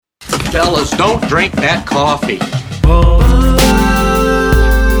Fellas, don't drink that coffee.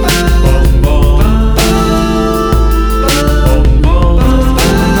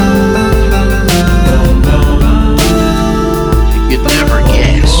 You'd never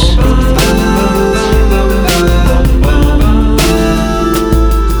guess.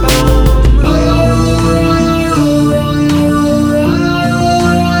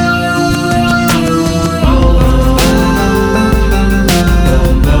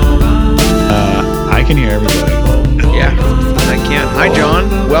 I can hear everybody. Yeah, I can. Hi, John.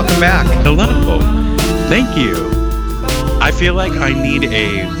 Welcome back. Hello. Thank you. I feel like I need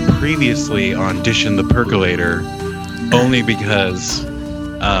a previously on Dish and the Percolator only because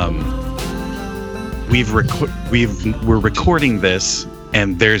we're recording this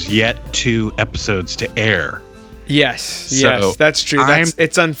and there's yet 2 episodes to air. Yes, So that's true.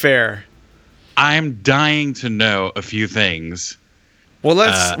 It's unfair. I'm dying to know a few things. Well,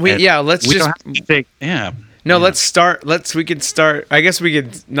 let's start. We could start. I guess we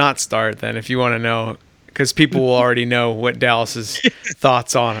could not start then if you want to know, because people will already know what Dallas's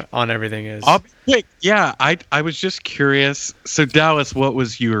thoughts on everything is. I'll be quick. Yeah, I was just curious. So Dallas, what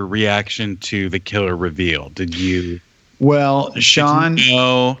was your reaction to the killer reveal? Did you Sean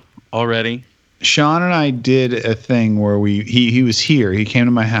know already? Sean and I did a thing where he was here. He came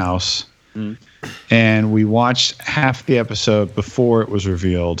to my house. And we watched half the episode before it was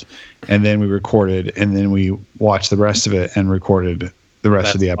revealed, and then we recorded, and then we watched the rest of it and recorded the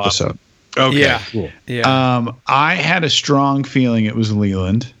rest of the episode. Awesome. Okay, Yeah. cool. Yeah. I had a strong feeling it was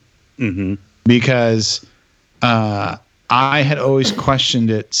Leland because I had always questioned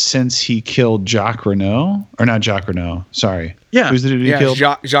it since he killed Jacques Renault, or not Jacques Renault. Sorry. Yeah. Who's the dude he killed?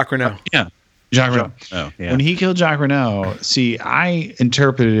 Jacques Renault. Yeah. Jacques Renault. Oh, yeah. When he killed Jacques Renault, see, I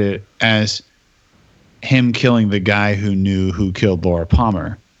interpreted it as him killing the guy who knew who killed Laura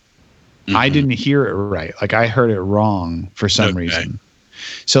Palmer. I didn't hear it right. Like, I heard it wrong for some reason.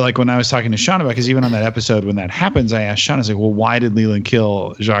 So, like, when I was talking to Sean about, because even on that episode, when that happens, I asked Sean, I was like, well, why did Leland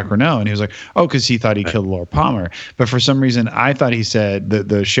kill Jacques Renault? And he was like, oh, because he thought he killed Laura Palmer. But for some reason, I thought he said,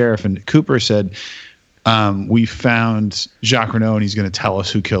 the sheriff and Cooper said, we found Jacques Renault and he's going to tell us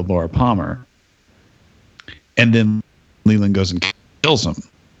who killed Laura Palmer. And then Leland goes and kills him.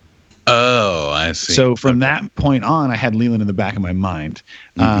 Oh, I see. So from that point on, I had Leland in the back of my mind.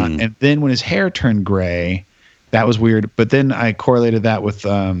 And then when his hair turned gray, that was weird. But then I correlated that with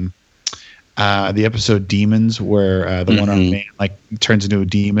the episode Demons, where the one-armed man like turns into a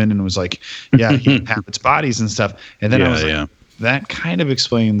demon and was like, yeah, he inhabits bodies and stuff. And then I was like, that kind of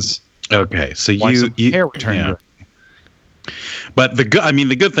explains. Okay, so why you hair would turn gray. But the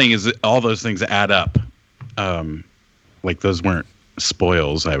good thing is that all those things add up. Like those weren't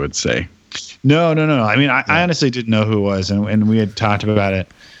spoils, I would say. No. I mean, I honestly didn't know who it was, and we had talked about it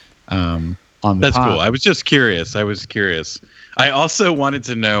on the That's pod. cool. I was just curious. I also wanted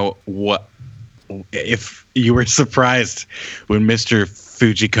to know if you were surprised when Mr.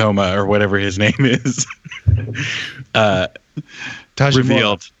 Fujikoma, or whatever his name is,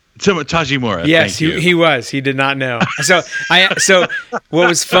 revealed. Tajimura. Yes, he was. He did not know. So what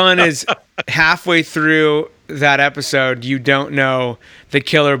was fun is halfway through that episode, you don't know the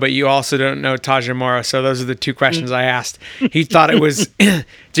killer, but you also don't know Tajimura. So those are the 2 questions I asked. He thought it was.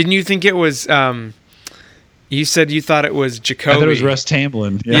 Didn't you think it was? You said you thought it was Jacoby. I thought it was Russ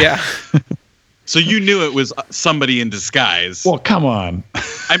Tamblyn. Yeah. So you knew it was somebody in disguise. Well, come on.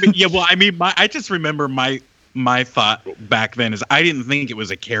 I just remember my thought back then is I didn't think it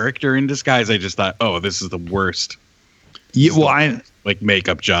was a character in disguise. I just thought, oh, this is the worst. Yeah, well,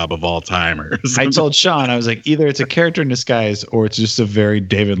 makeup job of all time. Or something. I told Sean, I was like, either it's a character in disguise or it's just a very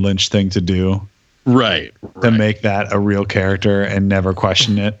David Lynch thing to do. Right. To make that a real character and never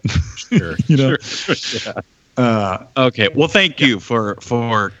question it. Sure. Sure. Yeah. Okay. Well, thank you for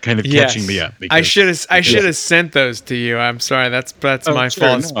kind of catching me up. I should have sent those to you. I'm sorry. That's my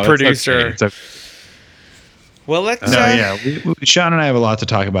fault, no, producer. It's okay. Well, let's. Sean and I have a lot to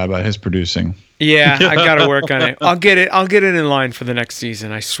talk about his producing. Yeah, I got to work on it. I'll get it in line for the next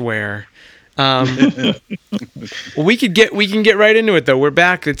season. I swear. We can get right into it though. We're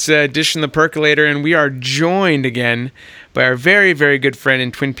back. It's Dish and the Percolator, and we are joined again by our very, very good friend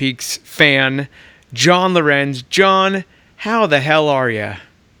and Twin Peaks fan, John Lorenz. John, how the hell are you?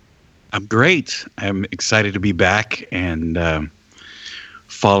 I'm great. I'm excited to be back and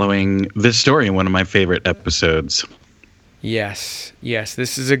following this story in one of my favorite episodes. Yes.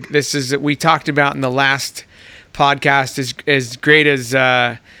 This is we talked about in the last podcast. As great as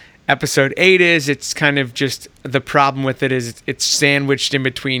episode 8 is, it's kind of just the problem with it is it's sandwiched in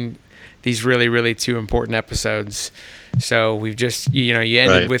between these really, really 2 important episodes. So we've just, you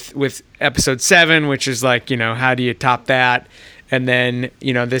ended with episode 7, which is like, how do you top that? And then,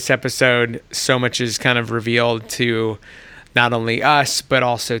 this episode, so much is kind of revealed to not only us, but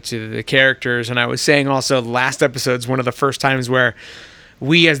also to the characters. And I was saying also, the last episode's one of the first times where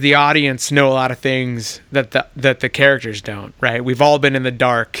we as the audience know a lot of things that the characters don't, right? We've all been in the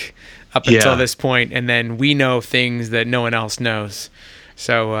dark up until this point, and then we know things that no one else knows.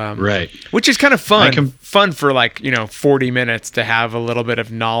 So, which is kind of fun. Fun for 40 minutes to have a little bit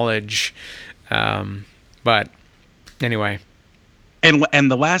of knowledge. But anyway. And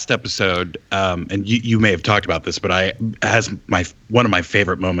the last episode, and you may have talked about this, but has one of my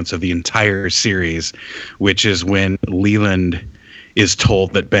favorite moments of the entire series, which is when Leland is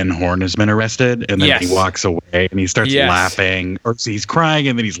told that Ben Horne has been arrested, and then he walks away and he starts laughing, or he's crying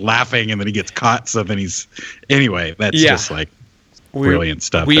and then he's laughing and then he gets caught. So then that's just like brilliant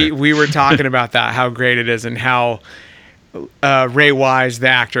stuff. We were talking about that, how great it is, and how Ray Wise, the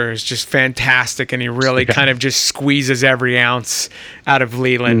actor, is just fantastic, and he really kind of just squeezes every ounce out of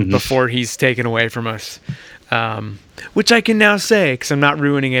Leland before he's taken away from us. Which I can now say, because I'm not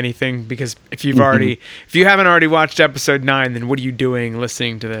ruining anything, because if you haven't already watched episode 9, then what are you doing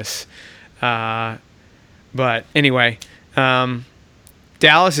listening to this? But anyway,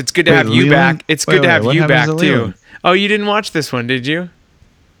 Dallas, it's good to have you back. It's good to have you back too. Leland? Oh, you didn't watch this one, did you?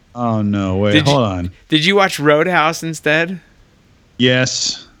 Oh, no. Wait, hold on. Did you watch Roadhouse instead?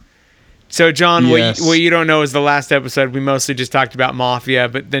 Yes. So, John, what you don't know is the last episode, we mostly just talked about Mafia,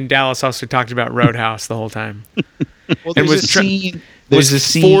 but then Dallas also talked about Roadhouse the whole time. Well, there's a scene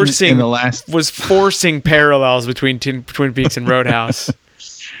in the last... Was forcing parallels between Twin Peaks and Roadhouse.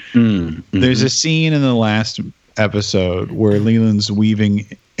 There's a scene in the last episode where Leland's weaving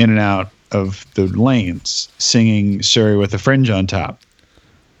in and out of the lanes, singing Surrey with a Fringe on Top.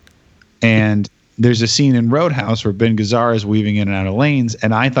 And there's a scene in Roadhouse where Ben Gazzara is weaving in and out of lanes,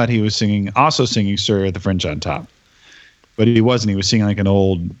 and I thought he was also singing Surrey with the Fringe on Top. But he wasn't. He was singing like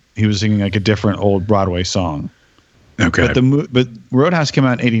a different old Broadway song. Okay. But Roadhouse came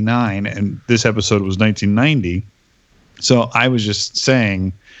out in 89, and this episode was 1990. So I was just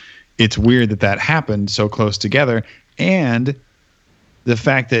saying it's weird that happened so close together. And the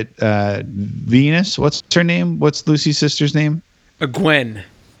fact that Venus, what's her name? What's Lucy's sister's name? Gwen.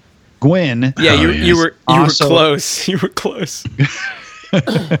 Gwen. Yeah, you were close. You were close.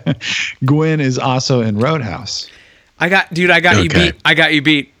 Gwen is also in Roadhouse. I got you beat. I got you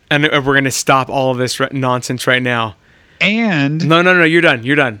beat. And we're going to stop all of this nonsense right now. And no, you're done.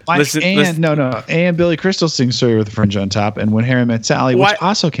 Listen. And Billy Crystal sings Surrey with the Fringe on Top, and When Harry Met Sally, which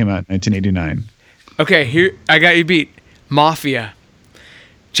also came out in 1989. Okay, here I got you beat. Mafia.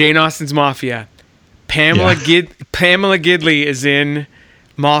 Jane Austen's Mafia. Pamela Gidley is in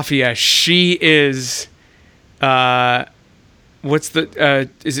Mafia. She is is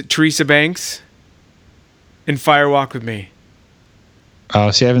it Teresa Banks in Fire Walk with Me? Oh,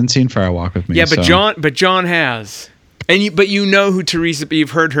 see, I haven't seen Fire Walk with Me. Yeah, but John has. But you know who Teresa,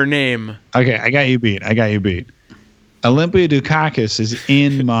 you've heard her name. Okay, I got you beat. Olympia Dukakis is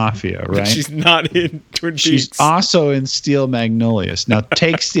in Mafia, right? She's not in Twin Peaks. She's also in Steel Magnolias. Now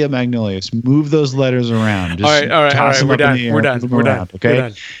take Steel Magnolias, move those letters around. Just all right. We're done. We're done. Okay. We're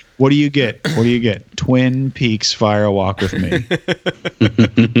done. What do you get? Twin Peaks Fire Walk with Me.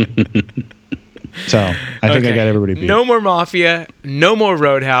 So I think I got everybody beat. No more Mafia. No more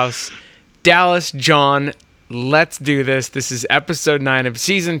Roadhouse. Dallas, John, let's do this. This is episode 9 of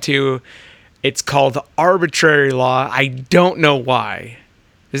season 2. It's called Arbitrary Law. I don't know why.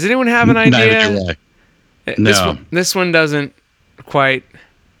 Does anyone have an idea? Neither do I. No. This one doesn't quite.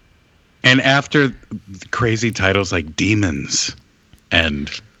 And after crazy titles like Demons and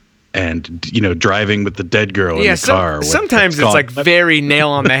Driving with the Dead Girl in the car. Sometimes it's like very nail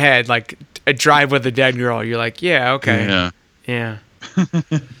on the head, like a Drive with the Dead Girl. You're like, yeah, okay. Yeah.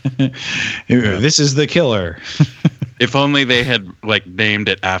 This is the killer. If only they had named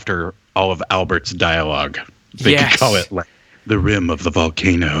it after all of Albert's dialogue. They could call it The Rim of the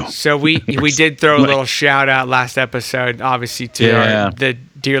Volcano. So we did throw a little shout out last episode, obviously, to the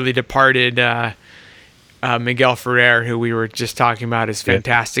dearly departed Miguel Ferrer, who we were just talking about, is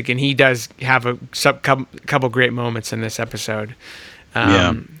fantastic, and he does have a couple great moments in this episode.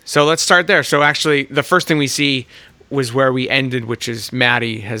 So let's start there. So actually, the first thing we see was where we ended, which is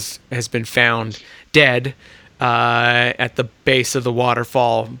Maddie has been found dead at the base of the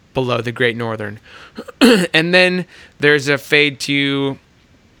waterfall below the Great Northern. And then there's a fade to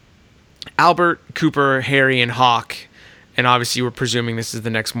Albert, Cooper, Harry, and Hawk. And obviously we're presuming this is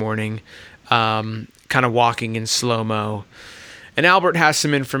the next morning, kind of walking in slow-mo. And Albert has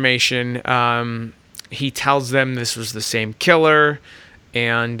some information. he tells them this was the same killer,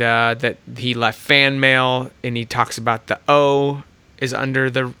 and that he left fan mail, and he talks about the O is under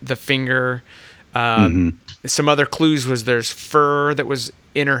the finger. Some other clues was there's fur that was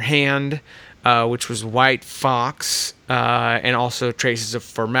in her hand, which was white fox, and also traces of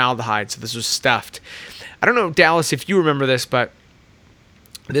formaldehyde. So this was stuffed. I don't know, Dallas, if you remember this, but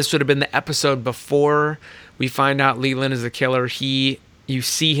this would have been the episode before we find out Leland is the killer. You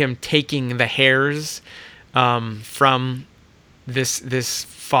see him taking the hairs from this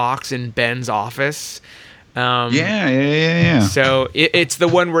fox in Ben's office. Yeah. So it's the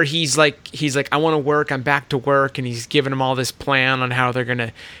one where he's like, I want to work. I'm back to work, and he's giving him all this plan on how they're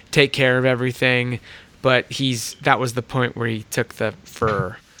gonna take care of everything. But that was the point where he took the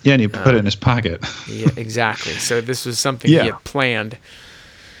fur. Yeah, and he put it in his pocket. Yeah, exactly. So this was something he had planned.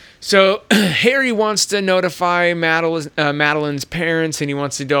 So Harry wants to notify Madeline's parents, and he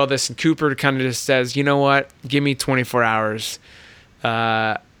wants to do all this. And Cooper kind of just says, "You know what? Give me 24 hours."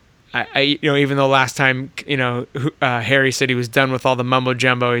 Even though last time, Harry said he was done with all the mumbo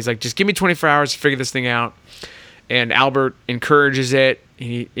jumbo, he's like, just give me 24 hours to figure this thing out. And Albert encourages it.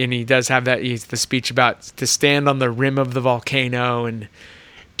 And he does have the speech about to stand on the rim of the volcano and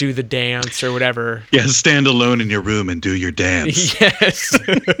do the dance or whatever. Yeah, stand alone in your room and do your dance. Yes.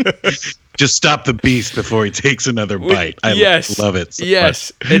 Just stop the beast before he takes another bite. I love it so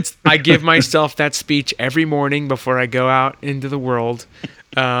yes. much. I give myself that speech every morning before I go out into the world.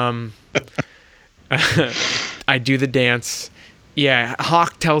 I do the dance. Yeah,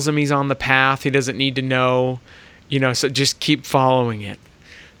 Hawk tells him he's on the path. He doesn't need to know, so just keep following it.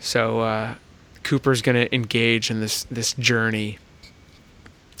 So Cooper's going to engage in this journey.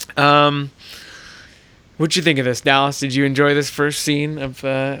 What'd you think of this, Dallas? Did you enjoy this first scene of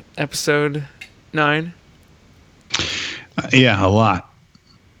episode 9? Yeah, a lot.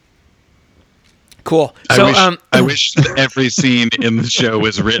 Cool. So I wish that every scene in the show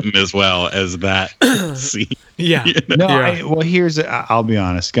was written as well as that scene. Yeah. No, I'll be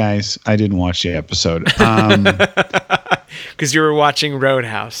honest, guys. I didn't watch the episode. Because you were watching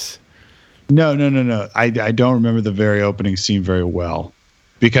Roadhouse. No. I don't remember the very opening scene very well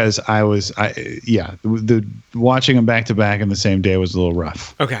because the watching them back to back in the same day was a little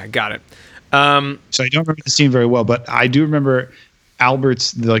rough. Okay, got it. So I don't remember the scene very well, but I do remember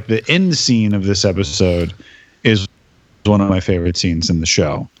Albert's the end scene of this episode is one of my favorite scenes in the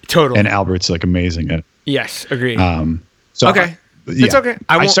show. Totally. And Albert's amazing at it. Yes, agreed. So okay. It's okay.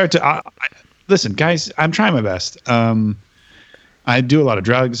 Listen, guys, I'm trying my best. I do a lot of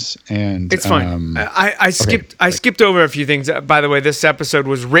drugs and it's fine. I skipped over a few things. By the way, this episode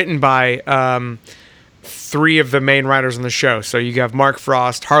was written by 3 of the main writers on the show. So you have Mark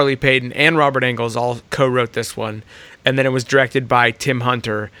Frost, Harley Payton, and Robert Engels all co-wrote this one. And then it was directed by Tim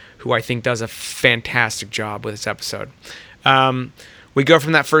Hunter, who I think does a fantastic job with this episode. We go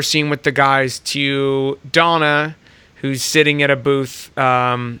from that first scene with the guys to Donna, who's sitting at a booth.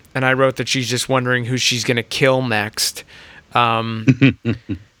 And I wrote that she's just wondering who she's going to kill next.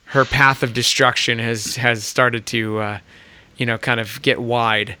 Her path of destruction has started to, kind of get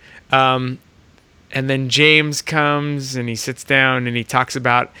wide. And then James comes and he sits down and he talks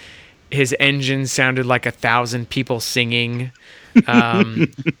about his engine sounded like 1,000 people singing.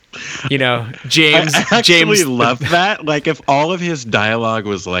 James. I actually love that. Like if all of his dialogue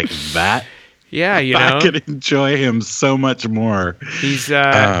was like that. Yeah, I could enjoy him so much more. He's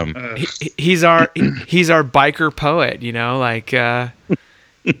he's our biker poet,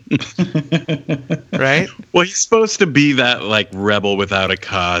 right? Well, he's supposed to be that rebel without a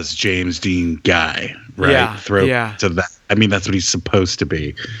cause James Dean guy, right? Yeah. To that. I mean, that's what he's supposed to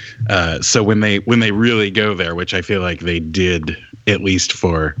be. So when they really go there, which I feel like they did at least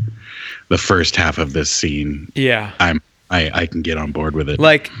for the first half of this scene. Yeah. I can get on board with it.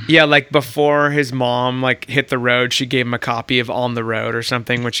 Like before his mom hit the road, she gave him a copy of On the Road or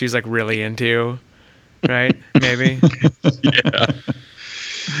something, which she's really into, right? Maybe.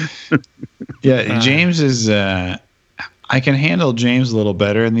 Yeah, James is. I can handle James a little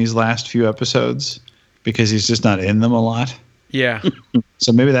better in these last few episodes because he's just not in them a lot. Yeah.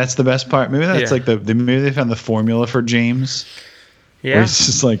 So maybe that's the best part. Maybe that's maybe they found the formula for James. Yeah. Where it's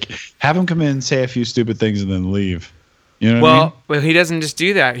just have him come in, say a few stupid things, and then leave. You know what I mean? Well, he doesn't just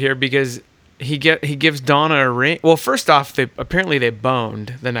do that here because he gives Donna a ring. Well, first off, they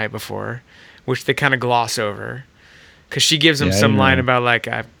boned the night before, which they kind of gloss over, because she gives him some line about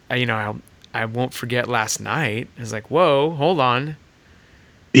I won't forget last night. It's like, whoa, hold on.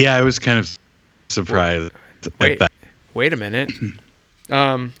 Yeah, I was kind of surprised at that. Wait a minute.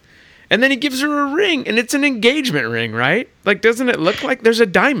 And then he gives her a ring, and it's an engagement ring, right? Doesn't it look like there's a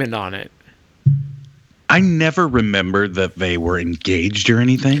diamond on it? I never remembered that they were engaged or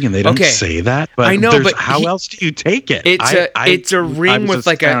anything, and they don't say that. But I know, but how else do you take it? It's a ring with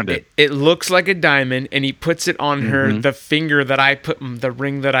like astounded. it looks like a diamond, and he puts it on her, the finger that the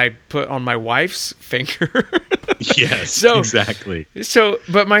ring that I put on my wife's finger. Yes, exactly. So,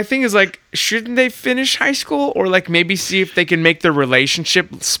 but my thing is like, shouldn't they finish high school, or like maybe see if they can make their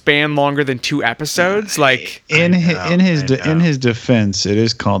relationship span longer than 2 episodes? Like in his defense, it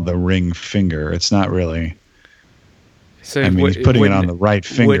is called the ring finger. It's not really. So I mean, he's putting it on the right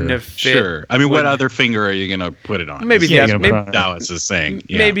finger. Wouldn't have fit. Sure. I mean, what other finger are you going to put it on? Maybe Dallas is saying.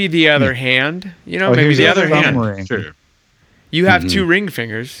 Yeah. Maybe the other hand. You know, Oh, maybe here's the the other thumb hand. ring. Sure. You have 2 ring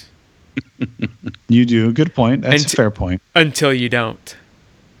fingers You do. Good point. That's a fair point. until you don't.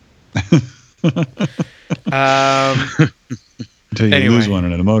 Until you Anyway. lose one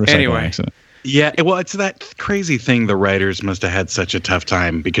in a motorcycle Anyway. accident. Yeah, well, it's that crazy thing. The writers must have had such a tough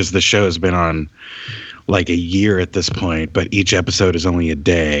time because the show has been on like a year at this point, but each episode is only a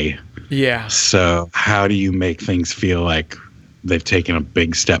day. Yeah. So how do you make things feel like they've taken a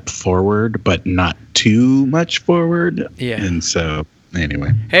big step forward, but not too much forward? Yeah. And so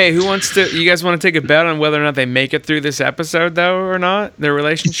anyway. Hey, you guys want to take a bet on whether or not they make it through this episode, though, or not? Their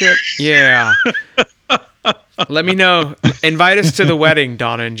relationship? Yeah. Let me know. Invite us to the wedding,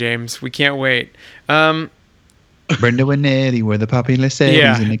 Donna and James. We can't wait. Brenda and Eddie were the popular ladies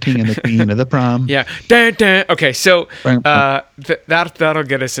Yeah. and the king and the queen of the prom. Yeah. Dun, dun. Okay, so that'll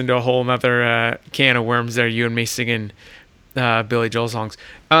get us into a whole nother can of worms there, you and me singing Billy Joel songs.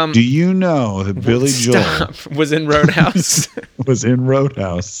 Do you know that Billy Joel was in Roadhouse? was in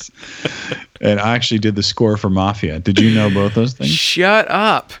Roadhouse and I actually did the score for Mafia? Did you know both those things? Shut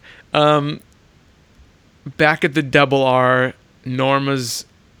up. Back at the Double R, Norma's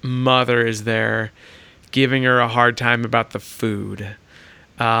mother is there giving her a hard time about the food.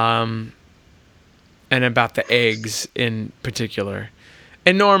 And about the eggs in particular.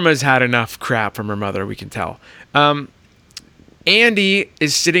 And Norma's had enough crap from her mother, we can tell. Andy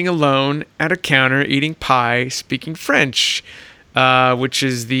is sitting alone at a counter eating pie, speaking French, which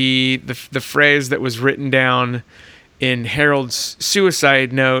is the phrase that was written down in Harold's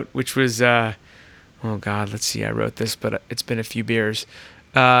suicide note, which was, oh God, let's see, I wrote this, but it's been a few beers.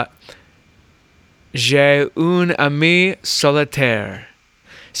 J'ai un ami solitaire.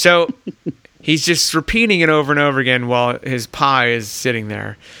 So he's just repeating it over and over again while his pie is sitting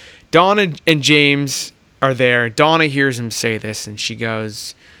there. Donna and James are there. Donna hears him say this, and she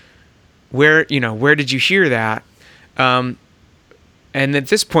goes, where did you hear that? And at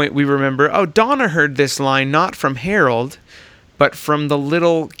this point, we remember, Donna heard this line not from Harold, but from the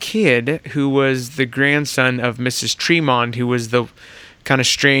little kid who was the grandson of Mrs. Tremond, who was the kind of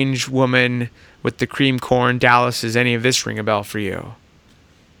strange woman with the cream corn. Dallas, does any of this ring a bell for you?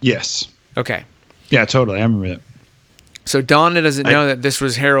 Yes. Okay. Yeah, totally. I remember that. So Donna doesn't know that this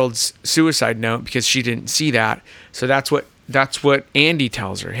was Harold's suicide note because she didn't see that. So that's what Andy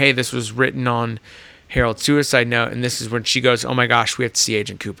tells her. Hey, this was written on Harold's suicide note, and this is when she goes, "Oh my gosh, we have to see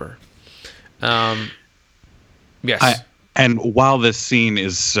Agent Cooper." Yes. And while this scene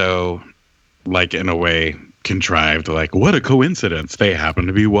is so, like, in a way contrived, like, what a coincidence, they happen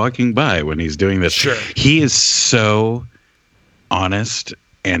to be walking by when he's doing this. Sure. He is so honest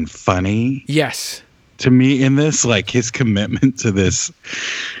and funny. Yes. To me in this, like, his commitment to this,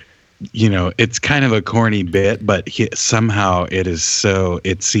 it's kind of a corny bit, but somehow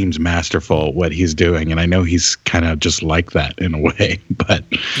it seems masterful what he's doing. And I know he's kind of just like that in a way, but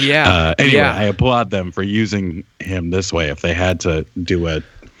yeah. Anyway, I applaud them for using him this way. If they had to do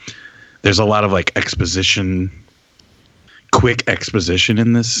there's a lot of like quick exposition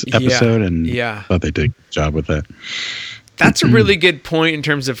in this episode, and I thought they did a good job with that. That's a really good point in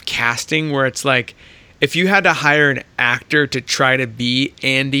terms of casting, where it's like, if you had to hire an actor to try to be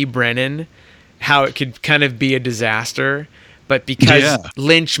Andy Brennan, how it could kind of be a disaster. But because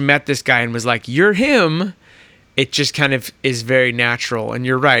Lynch met this guy and was like, "You're him," it just kind of is very natural. And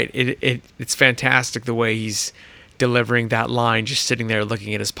you're right. It's fantastic the way he's delivering that line, just sitting there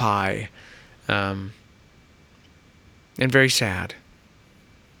looking at his pie. And very sad.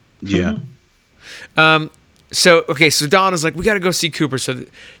 Yeah. So Donna's like, we got to go see Cooper. So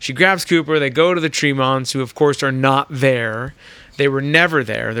she grabs Cooper. They go to the Tremonts, who, of course, are not there. They were never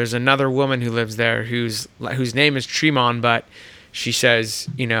there. There's another woman who lives there whose name is Tremont, but she says,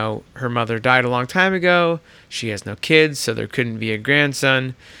 her mother died a long time ago. She has no kids, so there couldn't be a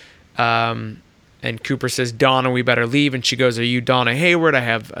grandson. And Cooper says, Donna, we better leave. And she goes, are you Donna Hayward? I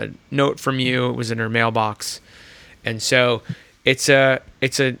have a note from you. It was in her mailbox. And so it's a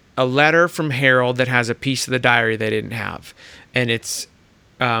letter from Harold that has a piece of the diary they didn't have. And it's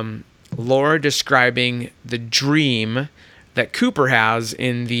Laura describing the dream that Cooper has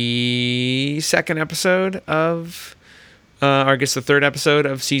in the second episode of, or I guess the third episode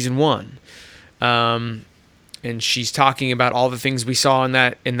of season 1. And she's talking about all the things we saw in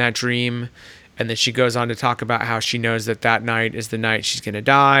that dream. And then she goes on to talk about how she knows that night is the night she's going to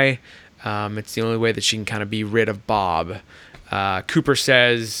die. It's the only way that she can kind of be rid of Bob. Cooper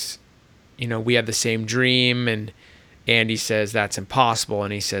says, we had the same dream, and Andy says that's impossible,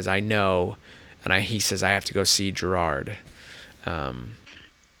 and he says, I know, and he says, I have to go see Gerard.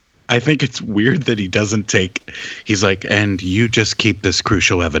 I think it's weird that he doesn't he's like, and you just keep this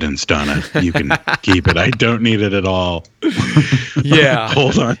crucial evidence, Donna. You can keep it. I don't need it at all. Yeah.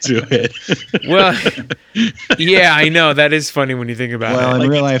 Hold on to it. Well, yeah, I know. That is funny when you think about it. Well, in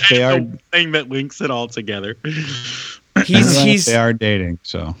real life, they are the thing that links it all together. They are dating,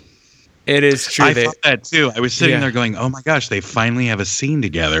 so. It is true. I thought that too. I was sitting there going, "Oh my gosh, they finally have a scene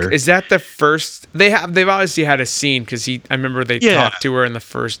together." Is that the first? They've obviously had a scene because I remember they talked to her in the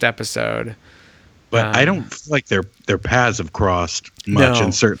first episode. But I don't feel like their paths have crossed much,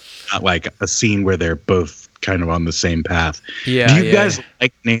 and certainly not like a scene where they're both kind of on the same path. Yeah. Do you guys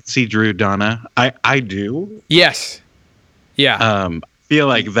like Nancy Drew Donna? I do. Yes. Yeah. Feel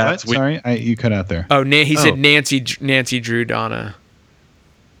like that's what? Sorry, you cut out there. Oh, he said Nancy Drew Donna.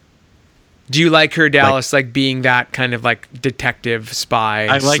 Do you like her, Dallas, like being that kind of like detective spy?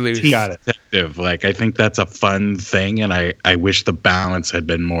 I like sleuth? detective. Like, I think that's a fun thing, and I wish the balance had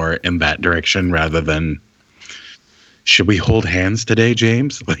been more in that direction rather than, should we hold hands today,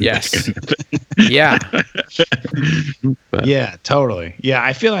 James? Like, yes. Kind of Yeah. Yeah, totally. Yeah,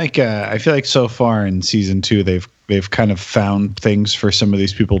 I feel like so far in season 2 they've kind of found things for some of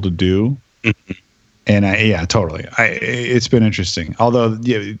these people to do. And totally. It's been interesting. Although,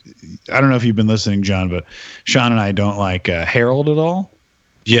 I don't know if you've been listening, John, but Sean and I don't like Harold at all.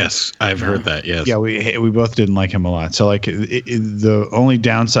 Yes, I've heard that. Yes. Yeah, we both didn't like him a lot. So like the only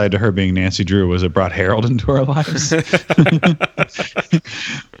downside to her being Nancy Drew was it brought Harold into our lives.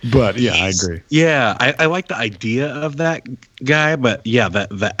 But yeah, I agree. Yeah, I like the idea of that guy, but yeah,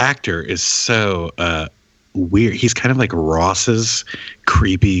 the actor is so weird. He's kind of like Ross's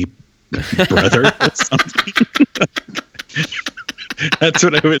creepy brother or something. That's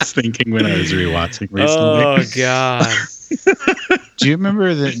what I was thinking when I was rewatching recently. Oh God! Do you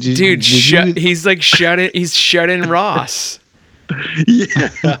remember that, dude? He's like He's shut in Ross. Yeah,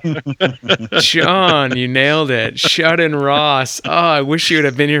 Sean, you nailed it. Shut in Ross. Oh, I wish you would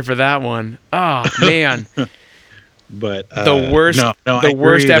have been here for that one. Oh man, but the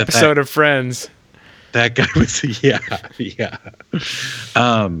worst episode of Friends. That guy was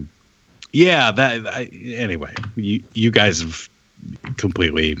anyway, you guys have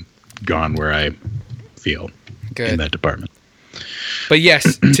completely gone where I feel in that department. But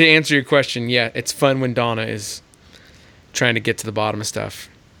yes, to answer your question, yeah, it's fun when Donna is trying to get to the bottom of stuff,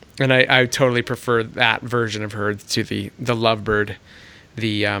 and I totally prefer that version of her to the Lovebird,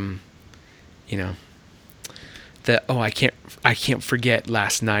 I can't forget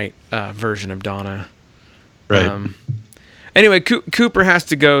last night version of Donna. Right. Anyway, Cooper has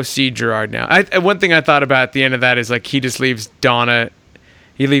to go see Gerard now. One thing I thought about at the end of that is like he just leaves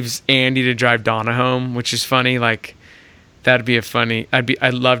he leaves Andy to drive Donna home, which is funny. Like that'd be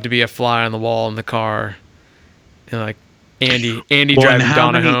I'd love to be a fly on the wall in the car, and like Andy driving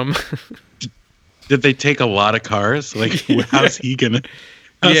Donna home. Did they take a lot of cars? Like how's he gonna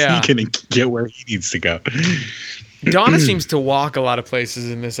get where he needs to go? Donna seems to walk a lot of places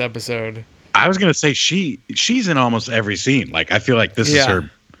in this episode. I was gonna say she's in almost every scene. Like I feel like this is her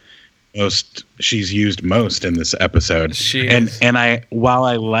she's used most in this episode. And while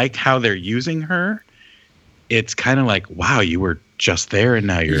I like how they're using her, it's kind of like, wow, you were just there and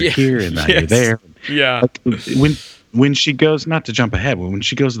now you're here and now you're there. Yeah. Like, when she goes, not to jump ahead, but when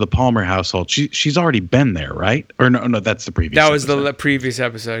she goes to the Palmer household, she's already been there, right? Or no, that's the previous. That was the previous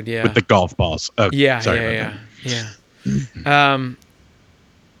episode, yeah. With the golf balls. Oh, yeah.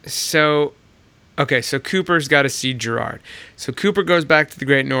 So Cooper's got to see Gerard. So Cooper goes back to the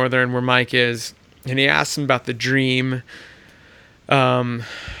Great Northern where Mike is, and he asks him about the dream.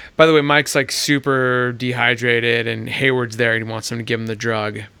 By the way, Mike's like super dehydrated, and Hayward's there, and he wants him to give him the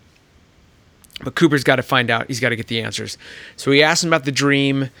drug. But Cooper's got to find out. He's got to get the answers. So he asks him about the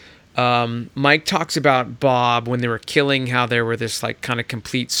dream. Mike talks about Bob when they were killing, how there were this like kind of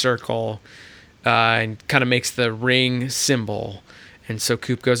complete circle, and kind of makes the ring symbol. And so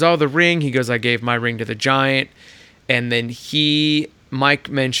Coop goes, oh, the ring. He goes, I gave my ring to the giant. And then Mike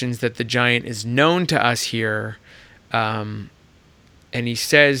mentions that the giant is known to us here. And he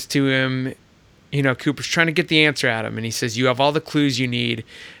says to him, Cooper's trying to get the answer out of him. And he says, you have all the clues you need.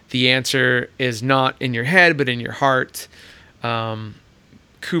 the answer is not in your head, but in your heart.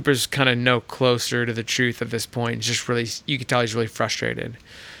 Cooper's kind of no closer to the truth at this point. It's just really, you can tell he's really frustrated.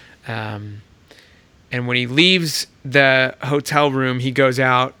 And when he leaves the hotel room, he goes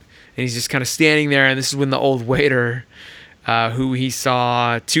out and he's just kind of standing there. And this is when the old waiter, who he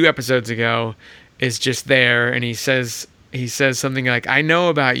saw 2 episodes ago, is just there. And he says something like, "I know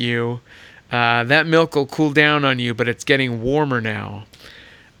about you. That milk will cool down on you, but it's getting warmer now."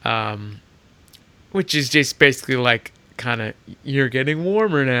 Which is just basically like, kind of, you're getting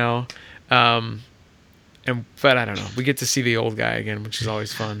warmer now. But I don't know. We get to see the old guy again, which is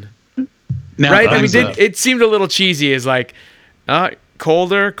always fun. Now, Right? I mean, it seemed a little cheesy as like,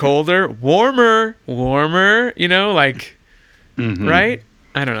 colder, warmer, you know, like, right?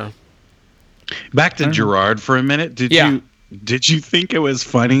 I don't know. Back to Gerard for a minute. Did you think it was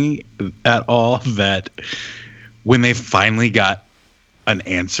funny at all that when they finally got an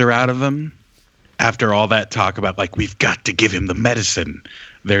answer out of him after all that talk about like, we've got to give him the medicine,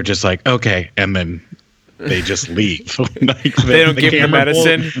 they're just like, okay, and then they just leave. Like, they don't give him the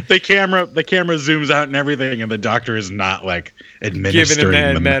medicine. The camera zooms out and everything, and the doctor is not like administering giving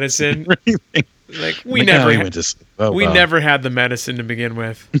him the medicine. Like, we like, never had the medicine to begin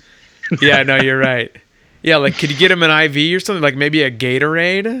with. Yeah, no, you're right. Yeah, like, could you get him an IV or something? Like maybe a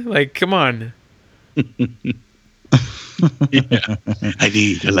Gatorade? Like, come on. Yeah. I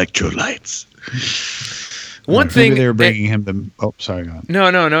need electrolytes. One thing they were bringing him the. Oh, sorry, go on.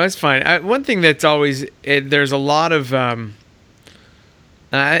 No, it's fine. One thing that's always there's a lot of.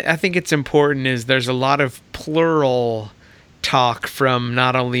 I think it's important is there's a lot of plural talk from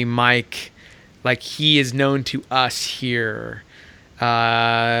not only Mike, like he is known to us here.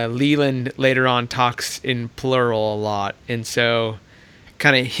 Leland later on talks in plural a lot, and so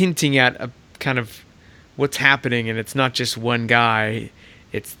kind of hinting at a kind of what's happening, and it's not just one guy,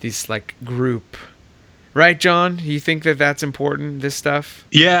 it's this like group, right, John? You think that that's important, this stuff?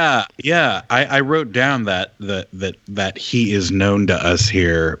 Yeah. I wrote down that he is known to us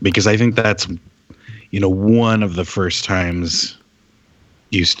here because I think that's, you know, one of the first times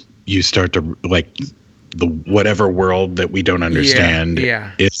you start to like the whatever world that we don't understand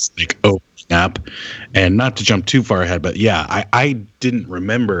is like opening up. And not to jump too far ahead, but yeah, I didn't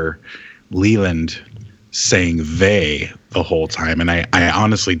remember Leland saying they the whole time, and I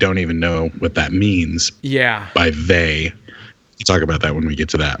honestly don't even know what that means. Yeah, by they. We'll talk about that when we get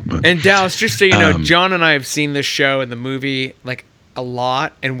to that. But, and Dallas, just so you know, John and I have seen this show and the movie like a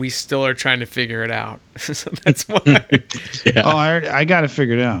lot, and we still are trying to figure it out. So that's why. Yeah. Oh, I got it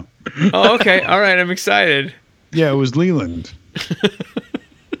figured out. Oh, okay. All right. I'm excited. Yeah, it was Leland.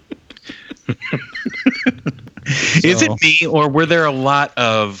 Is it me, or were there a lot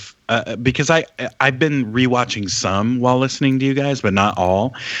of because I've been rewatching some while listening to you guys, but not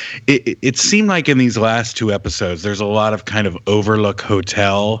all. It seemed like in these last 2 episodes, there's a lot of kind of Overlook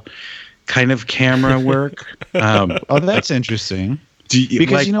Hotel kind of camera work. Oh, that's interesting.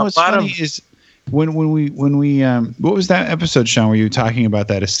 Because like, you know what's funny is when we what was that episode, Sean, where you were talking about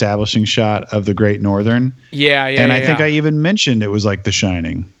that establishing shot of the Great Northern? Yeah. And I think I even mentioned it was like The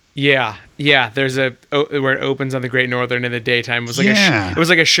Shining. Yeah. There's where it opens on the Great Northern in the daytime. It was like it was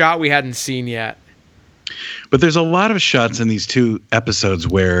like a shot we hadn't seen yet. But there's a lot of shots in these 2 episodes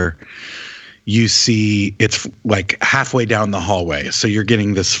where you see it's like halfway down the hallway, so you're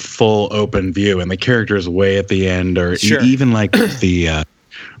getting this full open view, and the character is way at the end, or even like the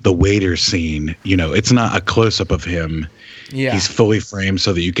waiter scene. You know, it's not a close up of him. Yeah, he's fully framed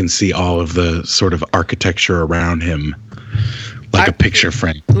so that you can see all of the sort of architecture around him. Like a picture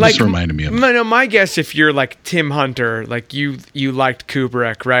frame. Like, this reminded me of. No, my guess, if you're like Tim Hunter, like you liked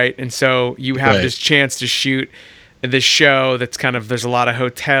Kubrick, right? And so you have this chance to shoot this show that's kind of, there's a lot of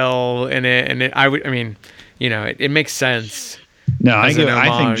hotel in it, and it makes sense. No, I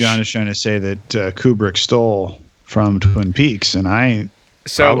think John is trying to say that Kubrick stole from Twin Peaks, and I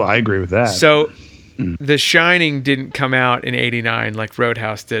agree with that. So, The Shining didn't come out in '89 like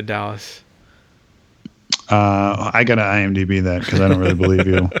Roadhouse did, Dallas. I gotta IMDb that because I don't really believe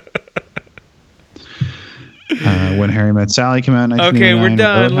you. When Harry Met Sally came out in 1989. Okay, we're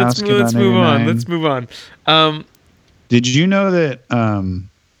done. Let's move on. Let's move on. Did you know that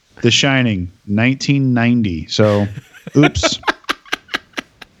The Shining, 1990? So, oops.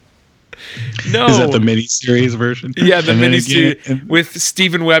 No. Is that the miniseries version? Yeah, the miniseries with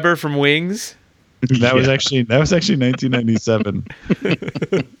Steven Weber from Wings. That was actually 1997.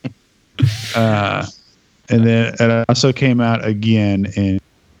 And then it also came out again in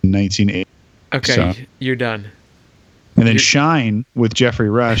 1980. Okay, so, you're done. And then Shine with Jeffrey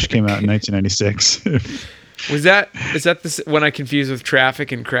Rush came out in 1996. Is that the one I confused with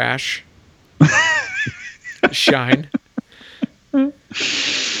Traffic and Crash? Shine. Yeah,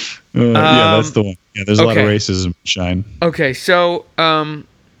 that's the one. Yeah, there's a lot of okay. racism in Shine. Okay, so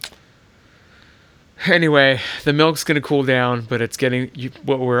anyway, the milk's gonna cool down, but it's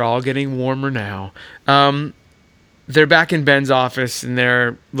we're all getting warmer now. They're back in Ben's office and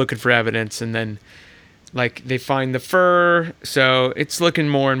they're looking for evidence, and then like they find the fur, so it's looking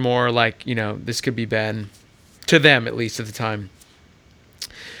more and more like, you know, this could be Ben, to them at least at the time.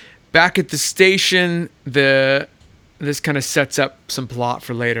 Back at the station, this kind of sets up some plot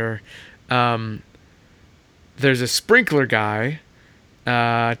for later. There's a sprinkler guy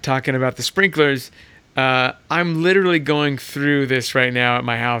talking about the sprinklers. I'm literally going through this right now at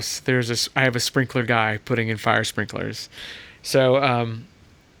my house. I have a sprinkler guy putting in fire sprinklers. So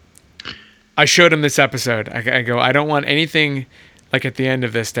I showed him this episode. I go, I don't want anything like at the end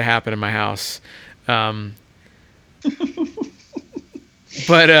of this to happen in my house.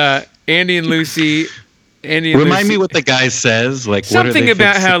 But Andy and Lucy. Remind me what the guy says. Like something what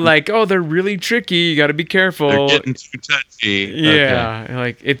about how like, oh, they're really tricky. You got to be careful. They're getting too touchy. Yeah, okay.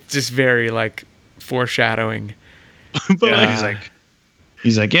 Like it's just very like foreshadowing. But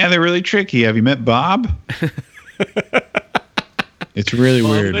he's like, yeah, they're really tricky. Have you met Bob? It's really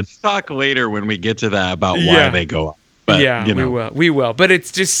weird. Let's talk later when we get to that about why they go up. But, yeah, you know. we will. But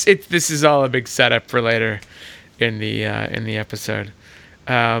it's just this is all a big setup for later in the episode.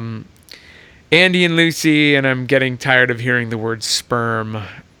 Andy and Lucy, and I'm getting tired of hearing the word sperm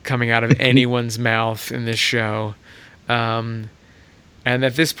coming out of anyone's mouth in this show. And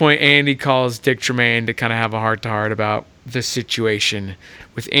at this point, Andy calls Dick Tremaine to kind of have a heart-to-heart about the situation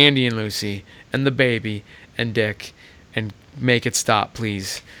with Andy and Lucy and the baby and Dick, and make it stop,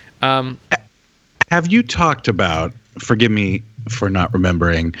 please. Have you talked about, forgive me for not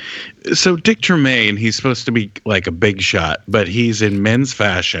remembering, so Dick Tremaine, he's supposed to be like a big shot, but he's in men's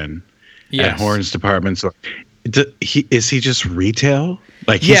fashion. At Horn's department store. Is he just retail?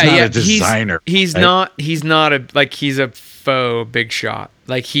 Like he's not a designer. He's not a like he's a faux big shot.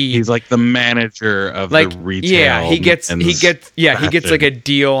 Like he's like the manager of the retail. Yeah, he gets like a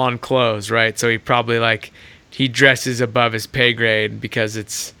deal on clothes, right? So he probably like he dresses above his pay grade because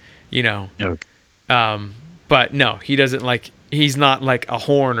it's, you know. Okay. But no, he doesn't like, he's not like a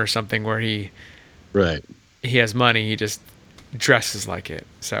Horn or something where he has money. He just dresses like it.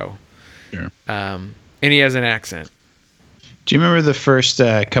 So sure. And he has an accent. Do you remember the first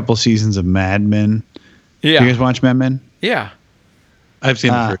couple seasons of Mad Men? Yeah. Do you guys watch Mad Men? Yeah. I've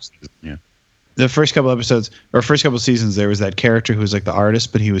seen the first season, yeah. The first couple episodes, or first couple seasons, there was that character who was like the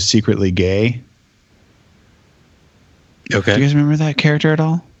artist, but he was secretly gay. Okay. Do you guys remember that character at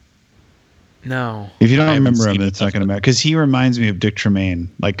all? No. If you don't remember him, it's not going to matter. Because he reminds me of Dick Tremaine.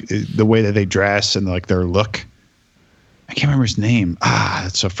 Like the way that they dress and like their look. I can't remember his name.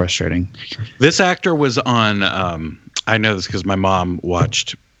 That's so frustrating. This actor was on, I know this because my mom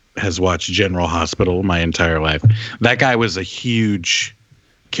has watched General Hospital my entire life. That guy was a huge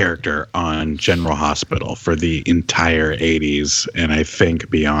character on General Hospital for the entire 80s and I think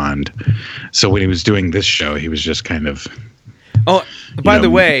beyond. So when he was doing this show, he was just kind of by the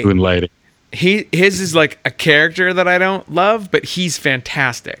way, moonlighting. His is like a character that I don't love, but he's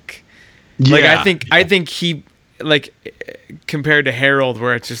fantastic. Yeah. Like I think he, like, compared to Harold,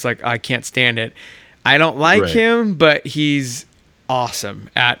 where it's just like I can't stand it. I don't like him, but he's awesome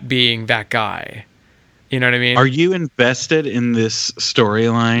at being that guy. You know what I mean? Are you invested in this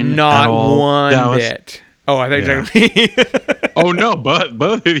storyline? Not at all, one Dallas? bit. Oh, I think. Oh no,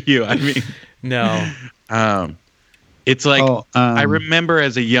 both of you. I mean, no. It's like I remember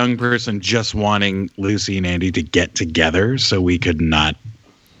as a young person just wanting Lucy and Andy to get together so we could not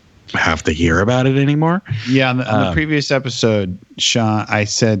have to hear about it anymore. Yeah, on the previous episode, Sean, I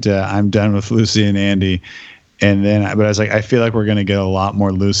said I'm done with Lucy and Andy, but I was like, I feel like we're going to get a lot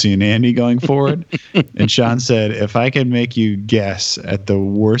more Lucy and Andy going forward. And Sean said, if I could make you guess at the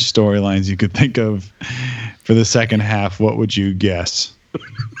worst storylines you could think of for the second half, what would you guess?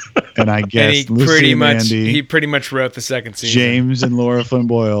 And I guessed Lucy and Andy. He pretty much wrote the second season. James and Laura Flynn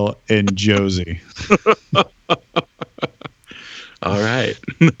Boyle and Josie. All right.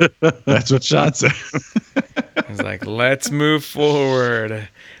 That's what Sean said. I was like, let's move forward.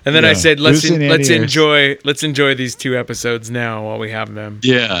 And then I said, let's enjoy these two episodes now while we have them.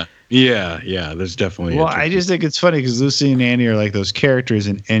 Yeah. There's definitely. Well, I just think it's funny because Lucy and Andy are like those characters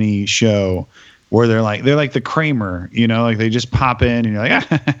in any show where they're like the Kramer, you know, like they just pop in and you're like,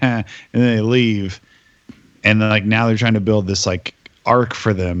 and then they leave, and then like now they're trying to build this like arc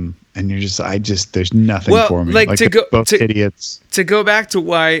for them, and you're just, there's nothing for me. Like both idiots. To go back to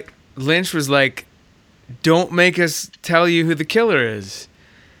why Lynch was like, don't make us tell you who the killer is.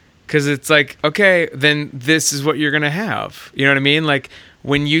 Because it's like, okay, then this is what you're going to have. You know what I mean? Like,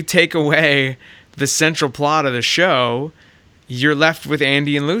 when you take away the central plot of the show, you're left with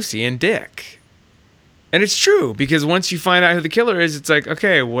Andy and Lucy and Dick. And it's true, because once you find out who the killer is, it's like,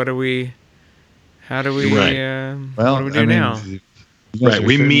 okay, how do we Right. what do we do now? Right.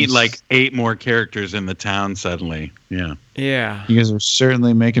 We meet like 8 more characters in the town suddenly. Yeah. Yeah. You guys are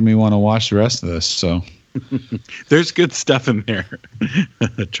certainly making me want to watch the rest of this. So There's good stuff in there.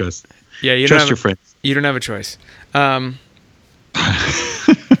 Trust Yeah, trust your friends. You don't have a choice. I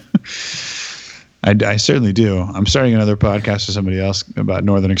certainly do. I'm starting another podcast with somebody else about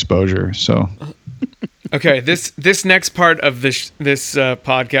Northern Exposure. So Okay, this next part of this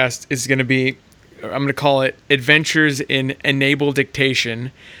podcast is going to be, I'm going to call it Adventures in Enable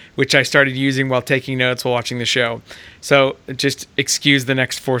Dictation, which I started using while taking notes while watching the show. So just excuse the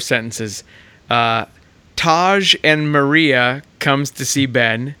next 4 sentences. Taj and Maria comes to see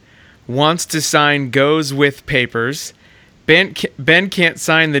Ben, wants to sign goes with papers. Ben can't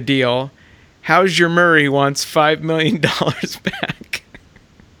sign the deal. How's your Murray wants $5 million back.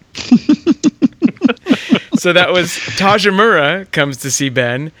 So that was Tajimura comes to see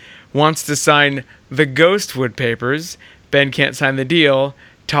Ben, wants to sign the Ghostwood papers. Ben can't sign the deal.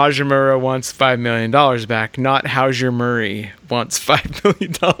 Tajimura wants $5 million back. Not how's your Murray wants $5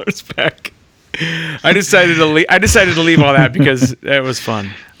 million back. I decided to leave all that because it was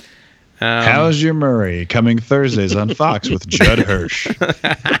fun. How's Your Murray? Coming Thursdays on Fox with Judd Hirsch.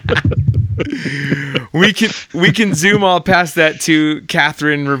 We can zoom all past that to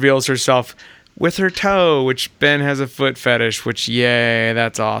Catherine reveals herself with her toe, which Ben has a foot fetish, which, yay,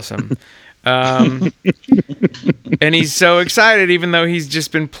 that's awesome. And he's so excited, even though he's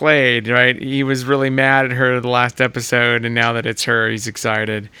just been played, right? He was really mad at her the last episode, and now that it's her, he's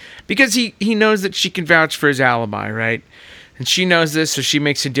excited. Because he knows that she can vouch for his alibi, right? And she knows this, so she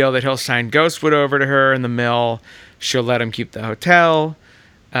makes a deal that he'll sign Ghostwood over to her in the mill. She'll let him keep the hotel.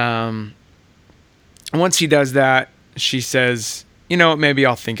 Once he does that, she says, you know what, maybe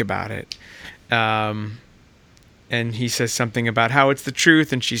I'll think about it. And he says something about how it's the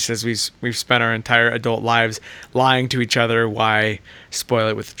truth, and she says we've spent our entire adult lives lying to each other. Why spoil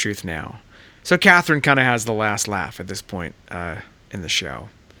it with the truth now? So Catherine kind of has the last laugh at this point in the show.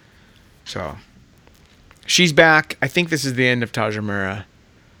 So she's back. I think this is the end of Tajimura,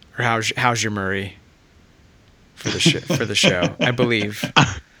 or how's your Murray for the show? I believe.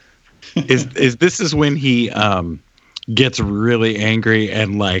 Is this when he gets really angry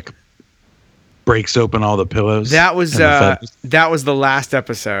and like breaks open all the pillows? That was the last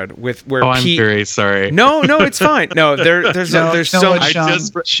episode where I'm Pete. very sorry. No, it's fine. No, there's so much.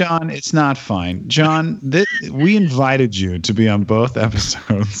 Sean, it's not fine. John, we invited you to be on both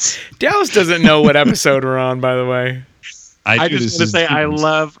episodes. Dallas doesn't know what episode we're on, by the way. I just want to say I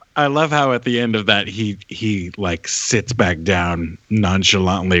love how at the end of that he like sits back down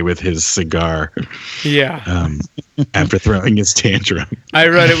nonchalantly with his cigar. Yeah. After throwing his tantrum. I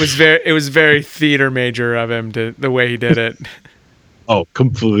read it was very theater major of him the way he did it. Oh,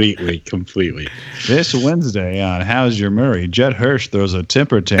 completely. This Wednesday on How's Your Murray, Judd Hirsch throws a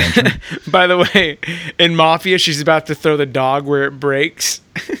temper tantrum. By the way, in Mafia, she's about to throw the dog where it breaks.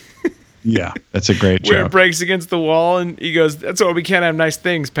 Yeah, that's a great joke. Where it breaks against the wall, and he goes, "That's why we can't have nice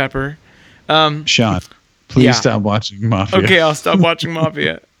things, Pepper." Sean, please stop watching Mafia. Okay, I'll stop watching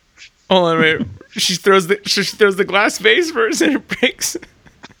Mafia. Hold on a minute. She throws the glass vase first, and it breaks.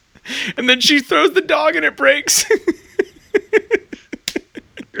 And then she throws the dog, and it breaks.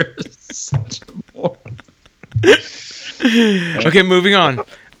 You're such a moron. Okay, moving on.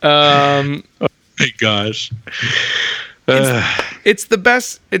 Oh my gosh. It's the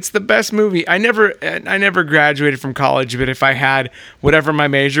best movie. I never graduated from college, but if I had, whatever my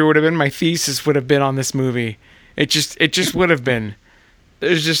major would have been, my thesis would have been on this movie. It just would have been.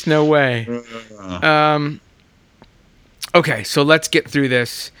 There's just no way. Okay, so let's get through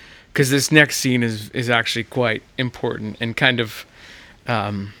this, because this next scene is actually quite important and kind of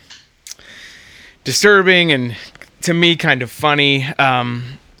disturbing, and to me kind of funny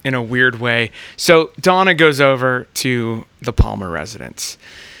in a weird way. So Donna goes over to the Palmer residence,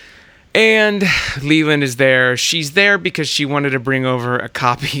 and Leland is there. She's there because she wanted to bring over a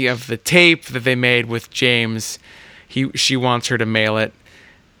copy of the tape that they made with James. She wants her to mail it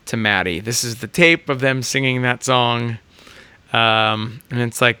to Maddie. This is the tape of them singing that song. And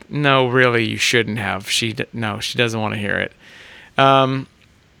it's like, no, really, you shouldn't have. She doesn't want to hear it. And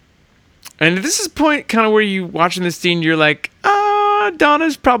this is the point kind of where you watching this scene, you're like,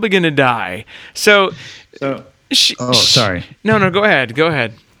 Donna's probably going to die. So sorry. No, go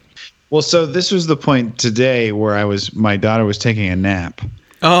ahead. Well, so this was the point today where my daughter was taking a nap.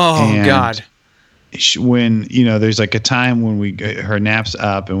 Oh, And God. when, there's like a time when her nap's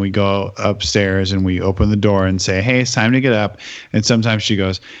up and we go upstairs and we open the door and say, hey, it's time to get up. And sometimes she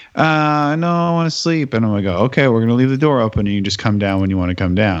goes, no, I want to sleep. And I'm going to go, okay, we're going to leave the door open and you just come down when you want to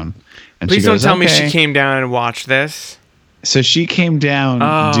come down. And Please she don't goes, tell me "Okay." she came down and watched this. So she came down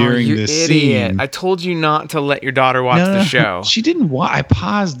during you this idiot. scene. I told you not to let your daughter watch the show. She didn't I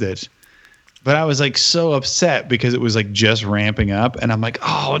paused it. But I was like so upset because it was like just ramping up, and I'm like,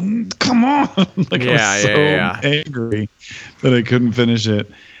 "Oh, come on!" Like I was so angry that I couldn't finish it.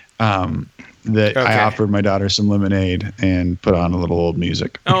 That I offered my daughter some lemonade and put on a little old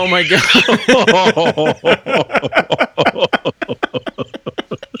music. Oh my God!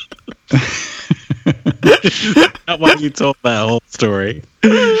 Not why you told that whole story. To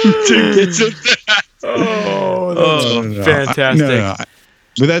get to that. Oh, fantastic! No.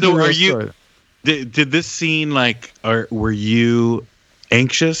 But that's So a real are you? story. Did this scene were you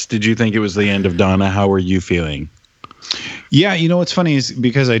anxious? Did you think it was the end of Donna? How were you feeling? Yeah, what's funny is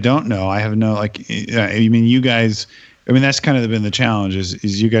because I don't know. I have no I mean, you guys. I mean, that's kind of been the challenge.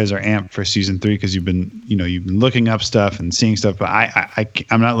 Is you guys are amped for season 3 because you've been looking up stuff and seeing stuff. But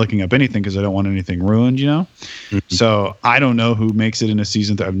I'm not looking up anything because I don't want anything ruined. Mm-hmm. So I don't know who makes it into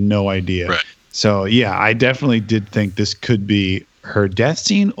season 3. I have no idea. Right. So yeah, I definitely did think this could be her death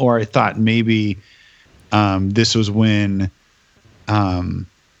scene, or I thought maybe this was when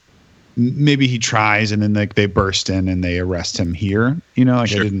maybe he tries and then like they burst in and they arrest him here.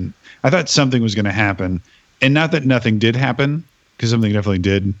 Sure. I thought something was going to happen, and not that nothing did happen, because something definitely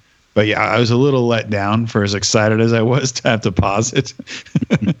did. But yeah, I was a little let down for as excited as I was to have to pause it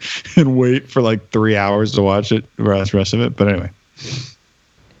and wait for like 3 hours to watch it, the rest of it. But anyway.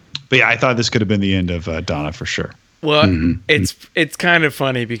 But yeah, I thought this could have been the end of Donna for sure. Well, it's kind of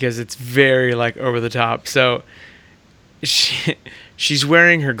funny because it's very like over the top. So she's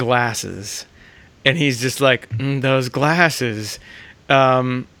wearing her glasses, and he's just like, those glasses.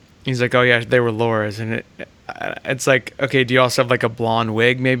 He's like, oh yeah, they were Laura's, and it's like, okay, do you also have like a blonde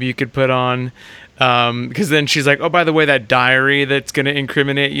wig maybe you could put on? Because then she's like, oh, by the way, that diary that's going to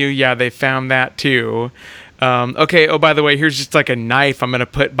incriminate you, yeah, they found that too. Okay, oh, by the way, here's just like a knife I'm going to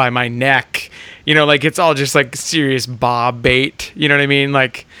put by my neck. Like it's all just like serious Bob bait. You know what I mean?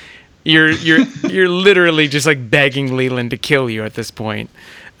 Like you're literally just like begging Leland to kill you at this point.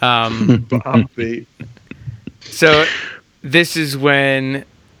 Bob bait. So this is when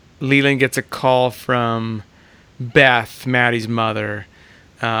Leland gets a call from Beth, Maddie's mother,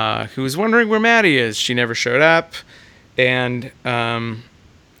 who was wondering where Maddie is. She never showed up. And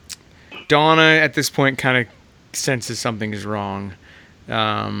Donna, at this point, kind of senses something is wrong.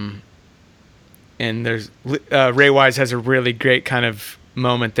 And there's Ray Wise has a really great kind of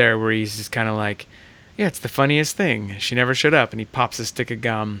moment there where he's just kind of like, yeah, it's the funniest thing. She never showed up. And he pops a stick of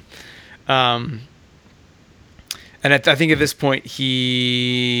gum. And I think at this point,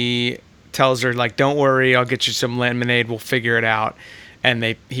 he tells her, like, don't worry, I'll get you some lemonade. We'll figure it out. And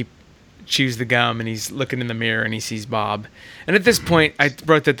he chews the gum, and he's looking in the mirror, and he sees Bob. And at this point, I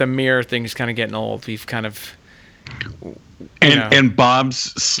wrote that the mirror thing is kind of getting old. We've kind of... And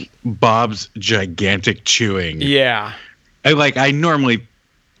Bob's gigantic chewing. Yeah. I normally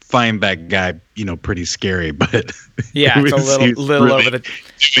find that guy, pretty scary, but yeah, it's a little really over the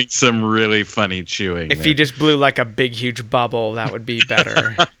doing some really funny chewing. If he just blew like a big huge bubble, that would be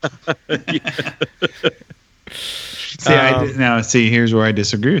better. See, here's where I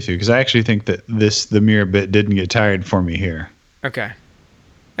disagree with you, because I actually think that the mirror bit didn't get tired for me here. Okay.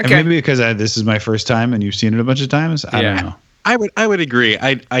 And maybe because this is my first time and you've seen it a bunch of times. I don't know. I would agree.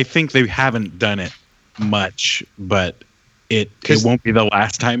 I think they haven't done it much, but it won't be the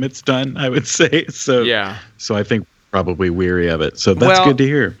last time it's done, I would say. So yeah. So I think we're probably weary of it. So that's good to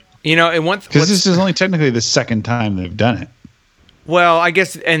hear. Because this is only technically the second time they've done it. Well, I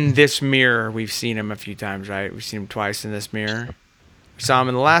guess in this mirror, we've seen him a few times, right? We've seen him twice in this mirror. We saw him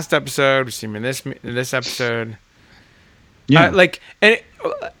in the last episode. We see him in this episode. Yeah.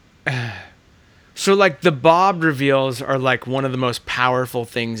 So the Bob reveals are like one of the most powerful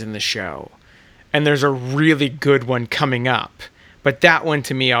things in the show. And there's a really good one coming up. But that one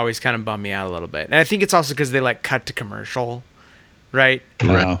to me always kind of bummed me out a little bit. And I think it's also because they cut to commercial, right?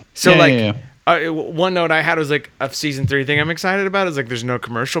 Wow. So yeah. One note I had was a season 3 thing I'm excited about is there's no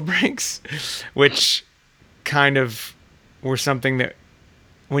commercial breaks, which kind of were something that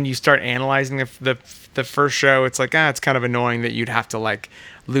when you start analyzing the first show, it's it's kind of annoying that you'd have to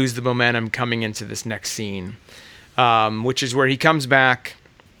lose the momentum coming into this next scene, which is where he comes back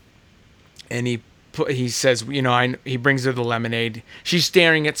and he he says, he brings her the lemonade. She's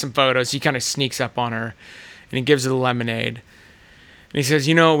staring at some photos. He kind of sneaks up on her, and he gives her the lemonade. And he says,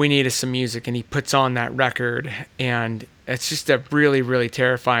 what we need is some music. And he puts on that record, and it's just a really, really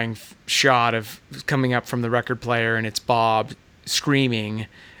terrifying shot of coming up from the record player, and it's Bob screaming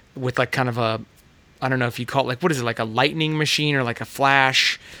with like kind of a, I don't know if you call it, like, what is it, like a lightning machine or like a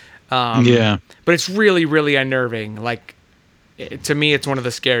flash? Yeah. But it's really, really unnerving. Like, to me, it's one of the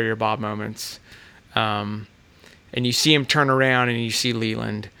scarier Bob moments. And you see him turn around and you see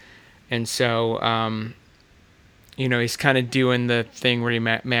Leland. And so, he's kind of doing the thing where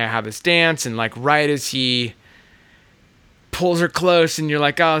may I have this dance? And like right as he pulls her close and you're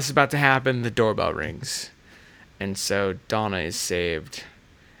like, oh, this is about to happen, the doorbell rings. And so Donna is saved.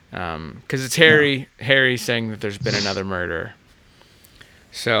 Because it's Harry saying that there's been another murder.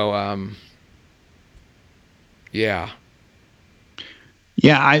 So, yeah.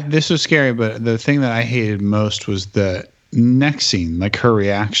 Yeah, this was scary, but the thing that I hated most was the next scene, like her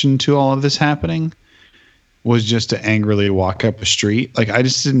reaction to all of this happening was just to angrily walk up a street. Like, I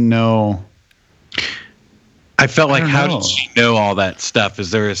just didn't know. I felt like, how did she know all that stuff?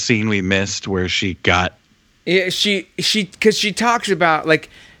 Is there a scene we missed where she got... Yeah, because she talks about, like,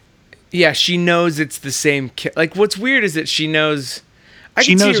 yeah, she knows it's the same kid. Like, what's weird is that she knows...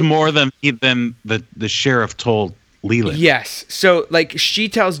 She knows more than the sheriff told Leland. Yes. So, like, she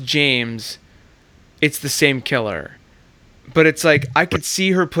tells James it's the same killer. But it's like, I could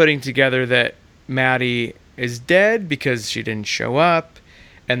see her putting together that Maddie is dead because she didn't show up.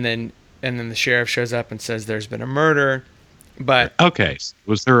 And then the sheriff shows up and says there's been a murder. But okay, it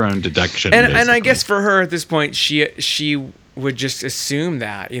was her own deduction. And I guess for her at this point, she would just assume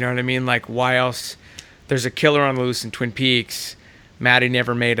that. You know what I mean? Like, why else? There's a killer on the loose in Twin Peaks. Maddie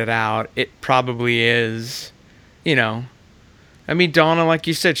never made it out. It probably is, I mean, Donna, like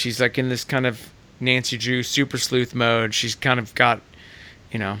you said, she's like in this kind of Nancy Drew super sleuth mode. She's kind of got,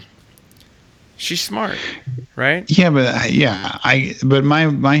 she's smart, right? Yeah, but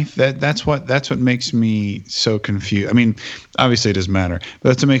that's what makes me so confused. I mean, obviously it doesn't matter, but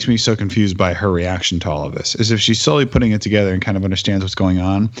that's what makes me so confused by her reaction to all of this. Is if she's slowly putting it together and kind of understands what's going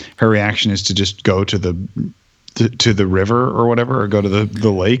on, her reaction is to just go to the river or whatever, or go to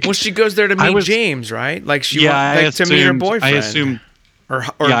the lake. Well, she goes there to meet James, right? Like to meet her boyfriend. I assumed. Or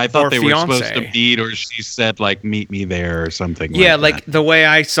I thought they fiance. were supposed to meet, or she said like meet me there or something. Yeah, like the way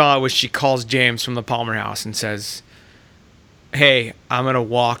I saw it was she calls James from the Palmer house and says, "Hey, I'm gonna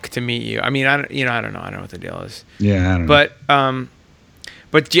walk to meet you." I mean, I don't know. I don't know what the deal is. Yeah, I don't know.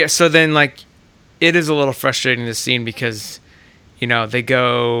 But yeah. So then, like, it is a little frustrating, this scene, because they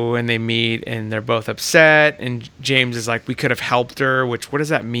go and they meet and they're both upset, and James is like, we could have helped her, which, what does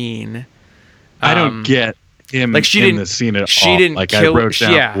that mean? I don't get him like in the scene at all. She didn't like, kill, I wrote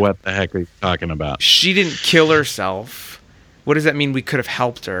down what the heck are you talking about? She didn't kill herself. What does that mean? We could have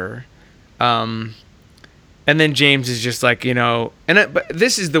helped her. And then James is just like, but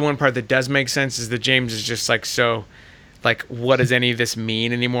this is the one part that does make sense, is that James is just like, so, like, what does any of this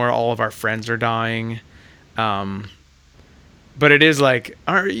mean anymore? All of our friends are dying. But it is like,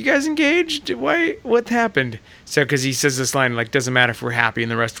 are you guys engaged? Why? What happened? So, because he says this line, like, doesn't matter if we're happy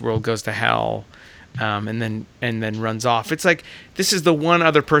and the rest of the world goes to hell, and then runs off. It's like, this is the one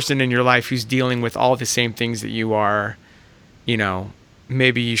other person in your life who's dealing with all the same things that you are.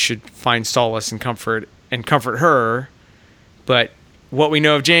 Maybe you should find solace and comfort her. But what we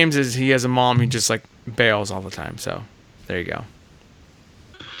know of James is he has a mom who just like bails all the time. So there you go.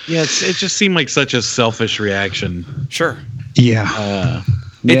 Yeah, it just seemed like such a selfish reaction. Sure. Yeah. I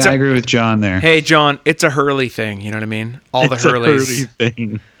agree with John there. Hey, John, it's a Hurley thing. You know what I mean? All the Hurleys.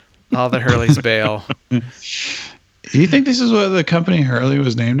 Thing. All the Hurleys bail. Do you think this is what the company Hurley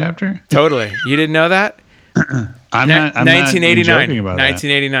was named after? Totally. You didn't know that? I'm not 1989. joking about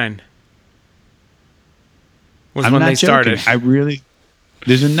 1989 was I'm when not they started.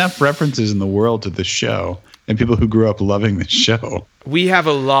 There's enough references in the world to the show and people who grew up loving this show. We have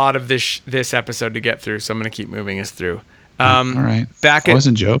a lot of this episode to get through, so I'm going to keep moving us through. All right. I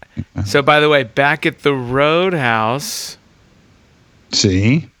wasn't joking. So, by the way, back at the Roadhouse.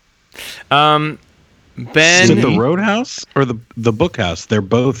 See? Ben. Is it the Roadhouse or the Book House? They're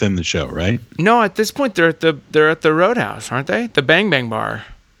both in the show, right? No, at this point they're at the Roadhouse, aren't they? The Bang Bang Bar.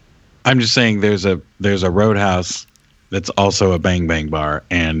 I'm just saying there's a Roadhouse that's also a Bang Bang Bar,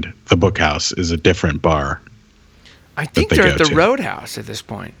 and the Book House is a different bar. I think they're at the Roadhouse at this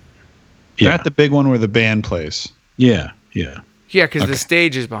point. They're at the big one where the band plays. Yeah. Yeah, because the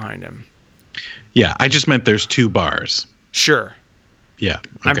stage is behind him. Yeah, I just meant there's two bars. Sure. Yeah.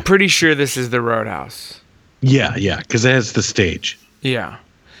 Okay. I'm pretty sure this is the Roadhouse. Yeah, because it has the stage. Yeah.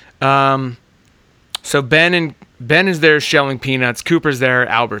 So Ben is there shelling peanuts. Cooper's there.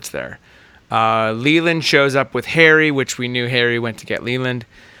 Albert's there. Leland shows up with Harry, which we knew Harry went to get Leland.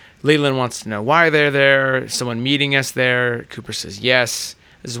 Leland wants to know why they're there. Is someone meeting us there? Cooper says yes.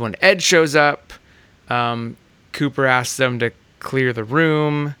 This is when Ed shows up. Cooper asks them to clear the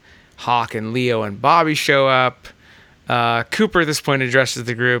room. Hawk and Leo and Bobby show up. Cooper at this point addresses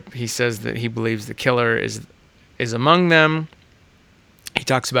the group. He says that he believes the killer is among them. He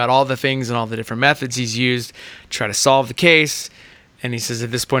talks about all the things and all the different methods he's used to try to solve the case. And he says,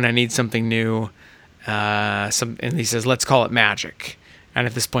 at this point, I need something new. And he says, let's call it magic. And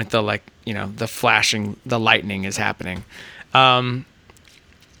at this point, the lightning is happening. And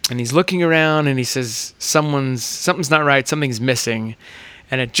he's looking around and he says, something's not right. Something's missing.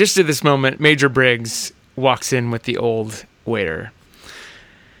 And at this moment, Major Briggs walks in with the old waiter.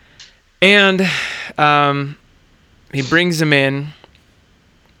 And he brings him in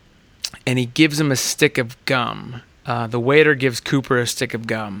and he gives him a stick of gum. The waiter gives Cooper a stick of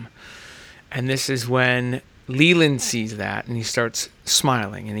gum. And this is when Leland sees that and he starts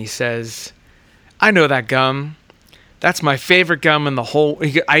smiling and he says, I know that gum. That's my favorite gum in the whole...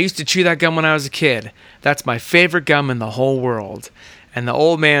 I used to chew that gum when I was a kid. That's my favorite gum in the whole world. And the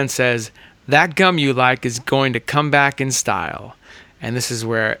old man says, that gum you like is going to come back in style. And this is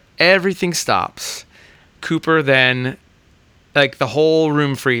where everything stops. Cooper then... the whole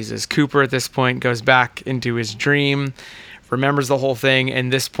room freezes. Cooper at this point goes back into his dream, remembers the whole thing,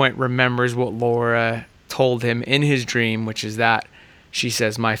 and this point remembers what Laura told him in his dream, which is that she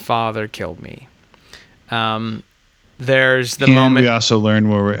says, my father killed me. There's the moment. We also learn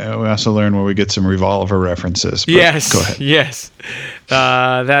where we get some Revolver references. Yes. Go ahead. Yes.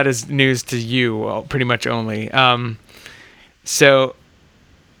 That is news to you, pretty much only. So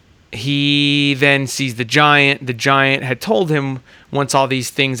he then sees the giant. The giant had told him, once all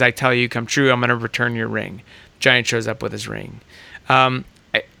these things I tell you come true, I'm going to return your ring. Giant shows up with his ring.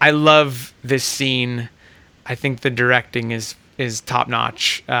 I love this scene. I think the directing is top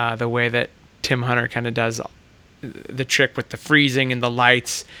notch. The way that Tim Hunter kind of does the trick with the freezing and the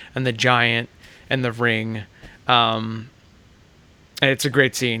lights and the giant and the ring. And it's a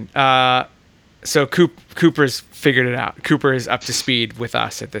great scene. So Cooper's figured it out. Cooper is up to speed with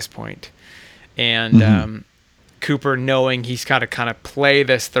us at this point. And Cooper, knowing he's got to kind of play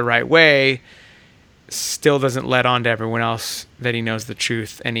this the right way, still doesn't let on to everyone else that he knows the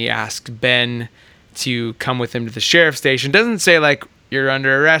truth. And he asks Ben to come with him to the sheriff's station. Doesn't say you're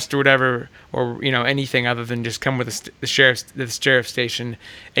under arrest or whatever, or anything other than just come with the sheriff's station,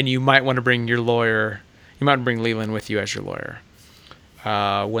 and you might want to bring your lawyer. You might bring Leland with you as your lawyer.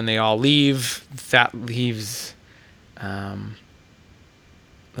 When they all leave, that leaves, let's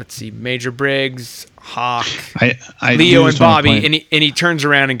see, Major Briggs, Hawk, Leo, and Bobby, and he turns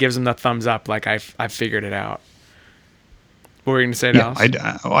around and gives them the thumbs up, like I figured it out. What were you going to say, Dallas?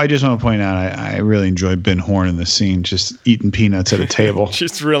 I just want to point out I really enjoyed Ben Horne in this scene, just eating peanuts at a table.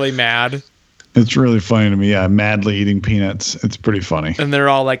 Just really mad. It's really funny to me. Yeah, madly eating peanuts. It's pretty funny. And they're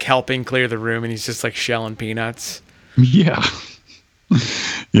all helping clear the room, and he's just shelling peanuts. Yeah.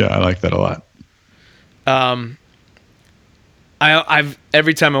 Yeah, I like that a lot. I've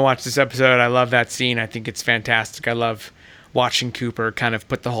every time I watch this episode, I love that scene. I think it's fantastic. I love watching Cooper kind of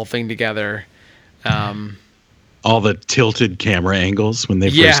put the whole thing together. All the tilted camera angles when they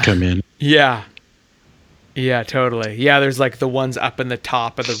first come in. Yeah. Yeah, totally. Yeah, there's the ones up in the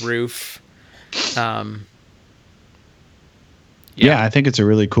top of the roof. Yeah, I think it's a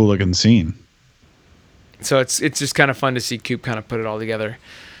really cool looking scene. So it's just kind of fun to see Coop kind of put it all together.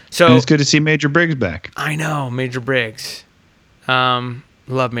 So and it's good to see Major Briggs back. I know, Major Briggs.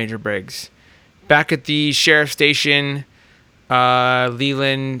 Love Major Briggs. Back at the sheriff's station,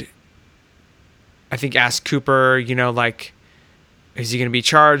 Leland, I think, asked Cooper, is he going to be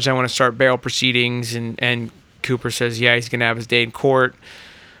charged? I want to start bail proceedings. And Cooper says, yeah, he's going to have his day in court.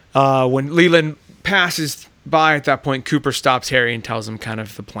 When Leland passes by at that point, Cooper stops Harry and tells him kind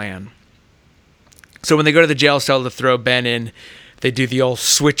of the plan. So when they go to the jail cell to throw Ben in, they do the old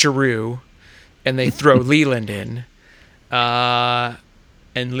switcheroo, and they throw Leland in. And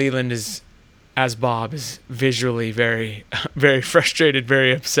Leland as Bob is visually very, very frustrated,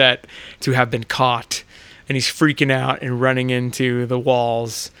 very upset to have been caught, and he's freaking out and running into the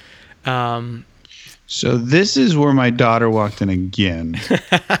walls. So this is where my daughter walked in again,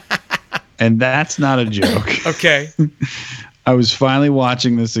 and that's not a joke. Okay. I was finally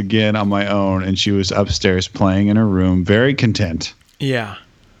watching this again on my own, and she was upstairs playing in her room, very content. Yeah.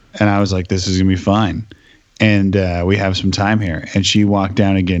 And I was like, this is going to be fine. And we have some time here. And she walked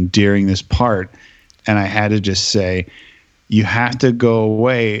down again during this part, and I had to just say, you have to go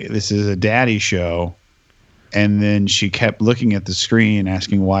away. This is a daddy show. And then she kept looking at the screen,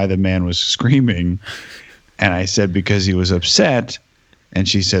 asking why the man was screaming. And I said, because he was upset. And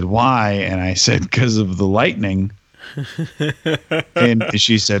she said, why? And I said, because of the lightning. And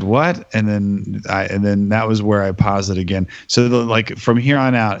she said, what? And then that was where I paused it again. So like from here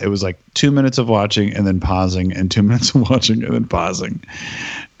on out, it was like 2 minutes of watching and then pausing, and 2 minutes of watching and then pausing.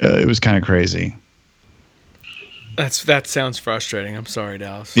 It was kind of crazy. That sounds frustrating. I'm sorry,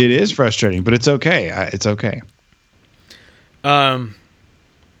 Dallas. It is frustrating, but it's okay. It's okay.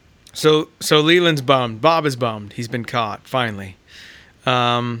 So Leland's bummed. Bob is bummed. He's been caught finally.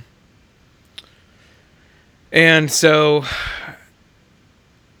 And so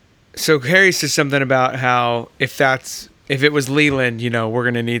Harry says something about how if it was Leland, we're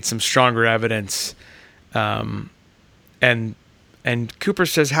going to need some stronger evidence. And Cooper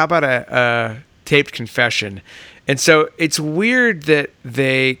says, how about a taped confession? And so it's weird that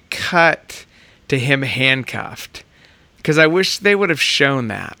they cut to him handcuffed, because I wish they would have shown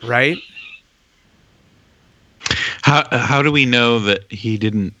that, right? How do we know that he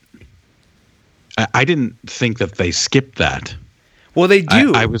didn't? I didn't think that they skipped that. Well, they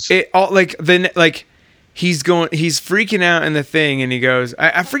do. He's freaking out in the thing, and he goes,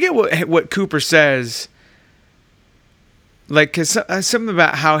 I forget what Cooper says. Like, 'cause something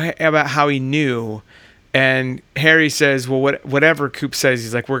about how he knew, and Harry says, well, whatever Coop says,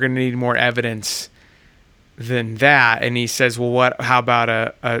 he's like, we're going to need more evidence than that. And he says, well, how about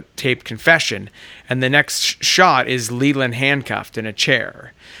a taped confession? And the next shot is Leland handcuffed in a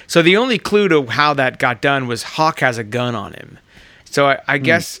chair. So the only clue to how that got done was Hawk has a gun on him. So I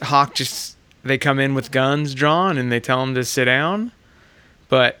guess Hawk they come in with guns drawn and they tell him to sit down.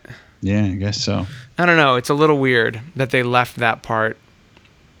 But yeah, I guess so. I don't know. It's a little weird that they left that part.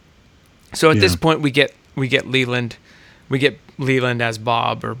 So at this point, we get Leland. We get Leland as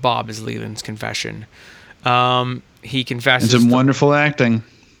Bob, or Bob as Leland's confession. He confesses. And some wonderful acting.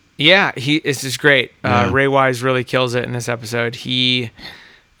 Yeah, this is great. Ray Wise really kills it in this episode. He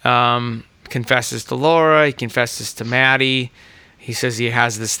confesses to Laura. He confesses to Maddie. He says he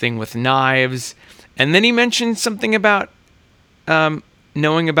has this thing with knives. And then he mentions something about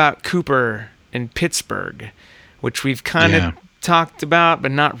knowing about Cooper in Pittsburgh, which we've kind of talked about,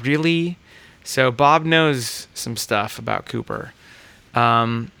 but not really. So Bob knows some stuff about Cooper.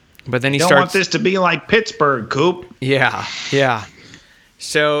 But then he don't want this to be like Pittsburgh, Coop. Yeah.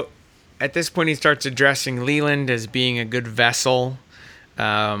 So at this point, he starts addressing Leland as being a good vessel.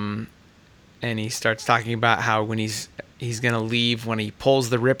 And he starts talking about how when he's going to leave, when he pulls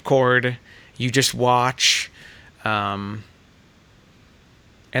the ripcord, you just watch. And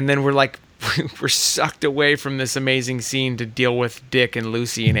then we're sucked away from this amazing scene to deal with Dick and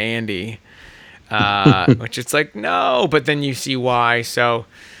Lucy and Andy. Which it's like, no, but then you see why. So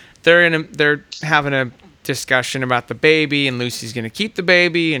they're having a discussion about the baby, and Lucy's going to keep the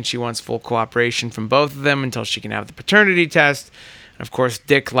baby, and she wants full cooperation from both of them until she can have the paternity test. And of course,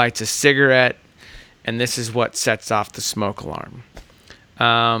 Dick lights a cigarette, and this is what sets off the smoke alarm.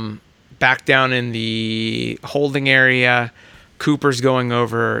 Back down in the holding area, Cooper's going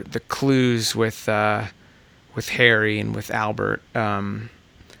over the clues with Harry and with Albert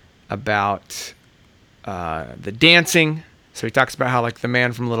about the dancing. So he talks about how, like, the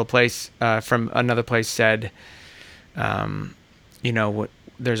man from from another place said,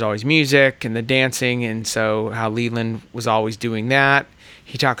 there's always music and the dancing, and so how Leland was always doing that.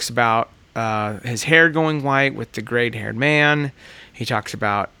 He talks about his hair going white with the gray-haired man. He talks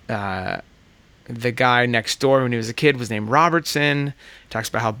about the guy next door when he was a kid was named Robertson. He talks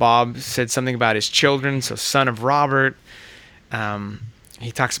about how Bob said something about his children, so son of Robert.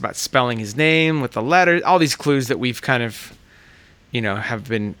 He talks about spelling his name with the letters, all these clues that we've kind of, have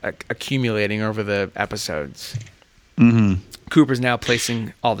been accumulating over the episodes. Mm-hmm. Cooper's now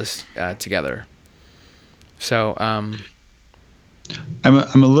placing all this together. So I'm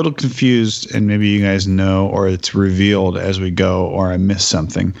a little confused, and maybe you guys know, or it's revealed as we go, or I missed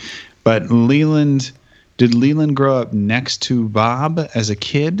something. But did Leland grow up next to Bob as a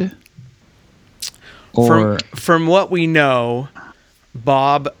kid? Or from what we know,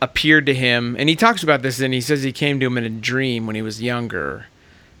 Bob appeared to him, and he talks about this, and he says he came to him in a dream when he was younger.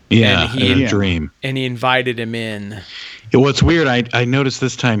 Yeah, in a dream. And he invited him in. What's weird, I noticed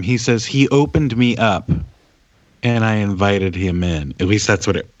this time, he says he opened me up, and I invited him in. At least that's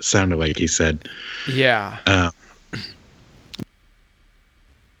what it sounded like he said. Yeah.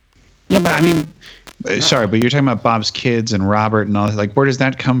 Yeah, but I mean, sorry, but you're talking about Bob's kids and Robert and all that. Like, where does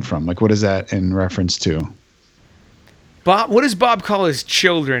that come from? Like, what is that in reference to? Bob, what does Bob call his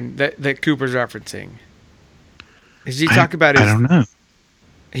children that Cooper's referencing? Does he talk about his? I don't know.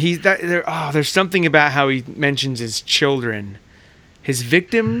 There's something about how he mentions his children, his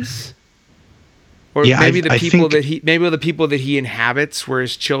victims, or Yeah, maybe I think- the people that he inhabits were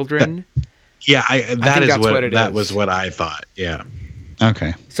his children. Yeah, that is. was what I thought. Yeah.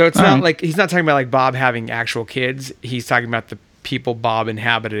 Okay. So it's All not right. like he's not talking about like Bob having actual kids. He's talking about the people Bob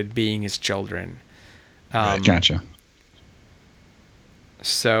inhabited being his children. Gotcha.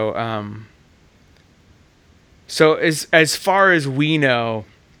 So so as far as we know,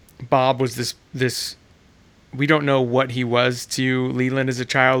 Bob was this. We don't know what he was to Leland as a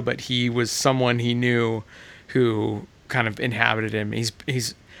child, but he was someone he knew who kind of inhabited him.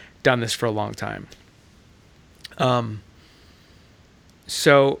 He's done this for a long time.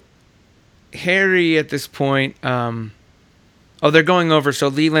 So Harry at this point, they're going over. So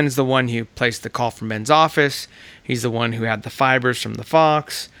Leland's the one who placed the call from Ben's office. He's the one who had the fibers from the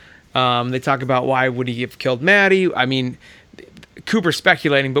fox. They talk about why would he have killed Maddie. I mean, Cooper's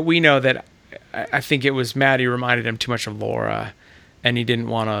speculating, but we know that I think it was Maddie reminded him too much of Laura, and he didn't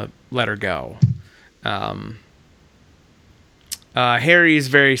want to let her go. Harry is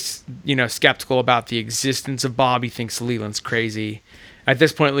very, skeptical about the existence of Bob. He thinks Leland's crazy. At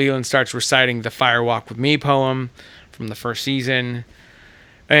this point, Leland starts reciting the Fire Walk with Me poem from the first season.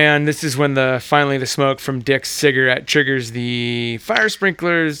 And this is when finally the smoke from Dick's cigarette triggers the fire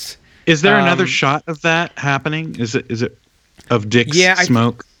sprinklers. Is there another shot of that happening? Is it of Dick's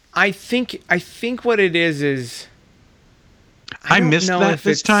smoke? I think what it is I missed that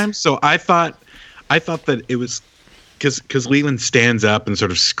this time. So I thought that it was because Leland stands up and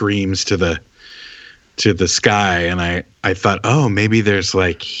sort of screams to the sky, and I thought, oh, maybe there's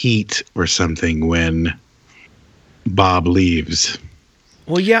like heat or something when Bob leaves.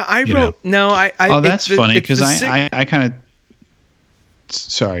 Well, yeah, I wrote no. That's funny because I kind of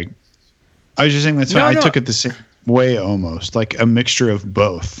sorry. I was just saying that's I took it the same way, almost like a mixture of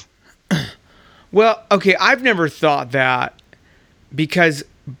both. Well, okay, I've never thought that because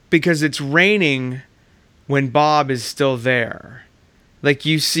it's raining when Bob is still there. Like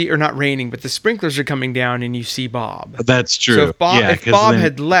you see, or not raining, but the sprinklers are coming down and you see Bob. That's true. So if Bob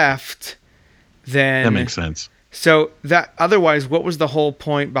had left, then that makes sense. So that otherwise, what was the whole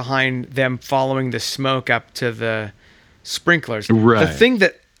point behind them following the smoke up to the sprinklers? Right.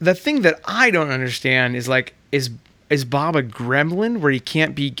 The thing that I don't understand is like, is Bob a gremlin where he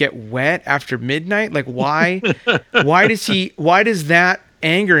can't get wet after midnight? Like why does that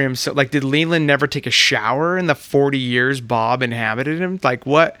anger him so? Like, did Leland never take a shower in the 40 years Bob inhabited him? Like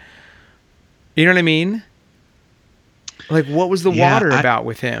what? You know what I mean? Like what was the water about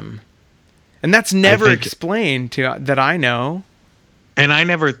with him? And that's never explained that I know. And I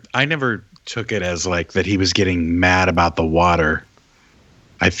never took it as like that he was getting mad about the water.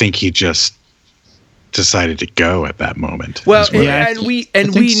 I think he just decided to go at that moment. Well, he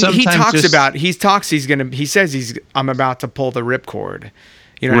says I'm about to pull the ripcord.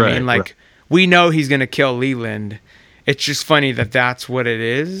 You know what I mean? Like we know he's going to kill Leland. It's just funny that that's what it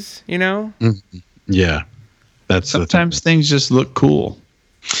is, you know? Mm-hmm. Yeah. Sometimes things just look cool.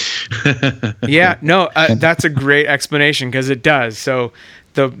 Yeah, no, that's a great explanation because it does. So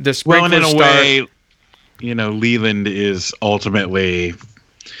the sprinklers in a way, Leland is ultimately,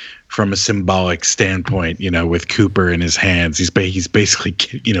 from a symbolic standpoint, with Cooper in his hands, he's basically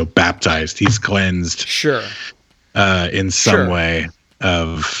baptized. He's cleansed, sure, in some way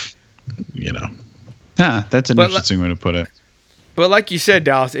of, That's an interesting way to put it. But like you said,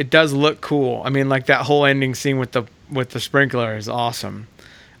 Dallas, it does look cool. I mean, like that whole ending scene with the sprinkler is awesome.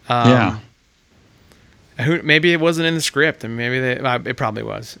 Maybe it wasn't in the script, and maybe it probably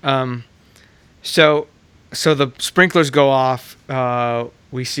was. So the sprinklers go off.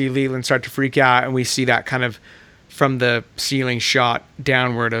 We see Leland start to freak out, and we see that kind of from the ceiling shot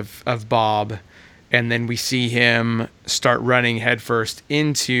downward of Bob, and then we see him start running headfirst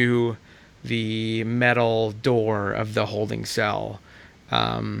into the metal door of the holding cell,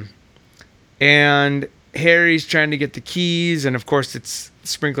 and Harry's trying to get the keys, and of course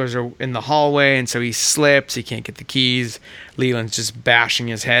sprinklers are in the hallway, and so he slips. He can't get the keys. Leland's just bashing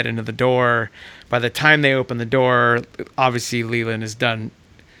his head into the door. By the time they open the door, obviously Leland has done,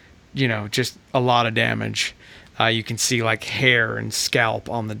 just a lot of damage. You can see like hair and scalp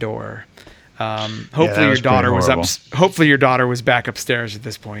on the door. Hopefully your daughter was up. Hopefully your daughter was back upstairs at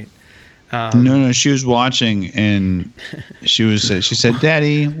this point. No, she was watching, and she said,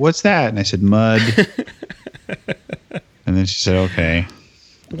 "Daddy, what's that?" And I said, "Mud." And then she said, "Okay."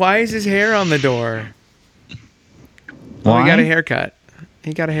 Why is his hair on the door? Why? Oh, he got a haircut.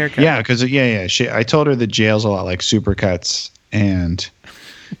 Yeah, because I told her that jail's a lot like Supercuts, and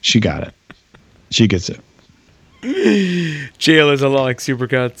she got it. She gets it. Jail is a lot like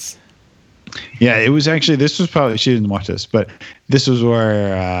Supercuts. Yeah, it was actually, this was probably, she didn't watch this, but this was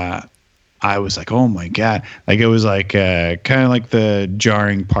where I was like, oh my God. Like, it was like kind of like the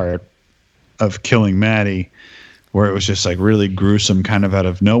jarring part of killing Maddie, where it was just like really gruesome kind of out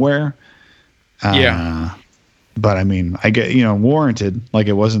of nowhere. Yeah. But I mean, I get, warranted. Like,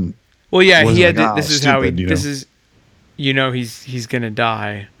 it wasn't. Well, yeah, wasn't he had, like, oh, this is stupid, how he, you know? this is, he's going to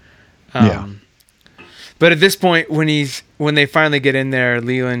die. Yeah. But at this point, when they finally get in there,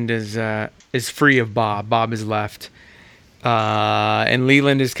 Leland is free of Bob. Bob is left. And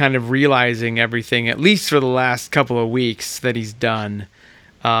Leland is kind of realizing everything, at least for the last couple of weeks, that he's done.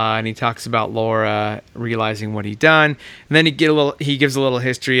 And he talks about Laura realizing what he'd done. And then he gives a little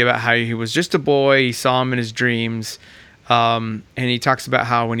history about how he was just a boy. He saw him in his dreams. And he talks about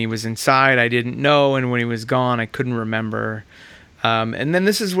how when he was inside, I didn't know. And when he was gone, I couldn't remember. And then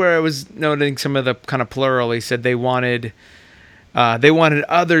this is where I was noting some of the kind of plural. He said they wanted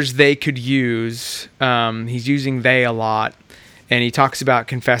others they could use. He's using they a lot. And he talks about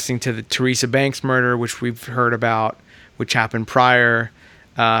confessing to the Teresa Banks murder, which we've heard about, which happened prior.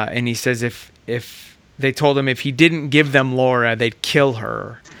 And he says if they told him if he didn't give them Laura, they'd kill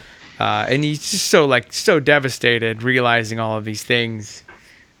her. And he's just so devastated realizing all of these things.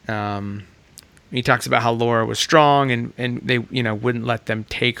 He talks about how Laura was strong and they wouldn't let them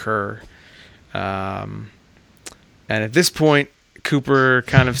take her. And at this point, Cooper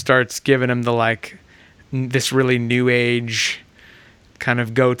kind of starts giving him the this really new age kind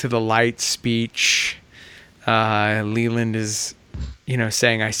of go to the light speech. Leland is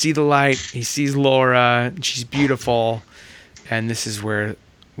saying, I see the light. He sees Laura. She's beautiful. And this is where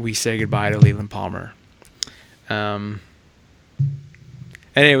we say goodbye to Leland Palmer. Anyway,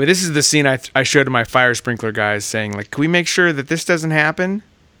 this is the scene I showed to my fire sprinkler guys saying, can we make sure that this doesn't happen?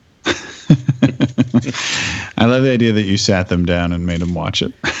 I love the idea that you sat them down and made them watch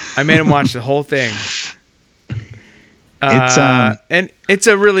it. I made them watch the whole thing. And it's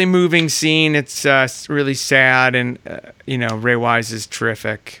a really moving scene. It's really sad, and Ray Wise is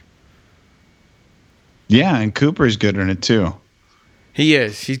terrific. Yeah, and Cooper's good in it too. He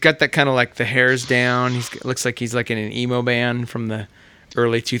is. He's got that kind of the hair's down. Looks like he's in an emo band from the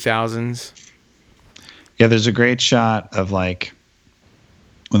early 2000s. Yeah, there's a great shot of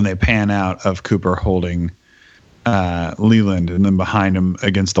when they pan out of Cooper holding Leland, and then behind him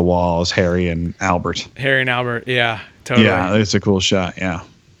against the wall is Harry and Albert. Yeah, totally. Yeah, it's a cool shot. Yeah.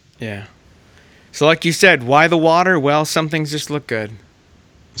 Yeah. So like you said, why the water? Well, some things just look good.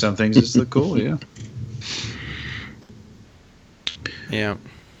 Some things just look cool, yeah. Yeah.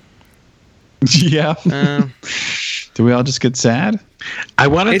 Yeah. Do we all just get sad? I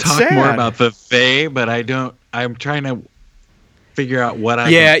want to It's talk sad. more about the they, but I don't. I'm trying to figure out what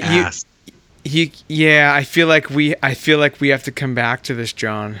I asked. I feel like we have to come back to this,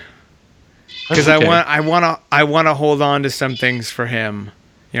 John, because Okay. I want to hold on to some things for him.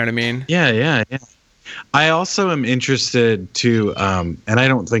 You know what I mean? Yeah. I also am interested to, and I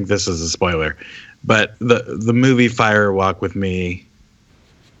don't think this is a spoiler, but the movie Fire Walk with Me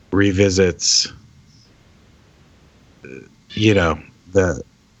revisits, the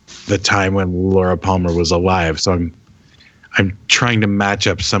time when Laura Palmer was alive. So I'm trying to match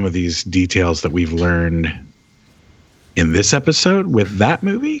up some of these details that we've learned in this episode with that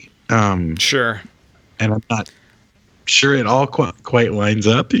movie. Sure. And I'm not sure it all quite lines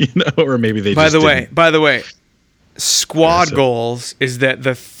up, or maybe they By just the way, squad Yeah, so- goals is that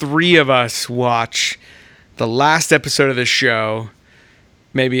the three of us watch the last episode of the show,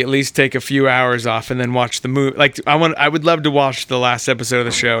 maybe at least take a few hours off and then watch the movie. I would love to watch the last episode of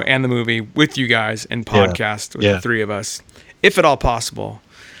the show and the movie with you guys and podcast with the three of us, if at all possible.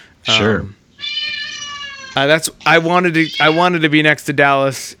 Sure. I wanted to be next to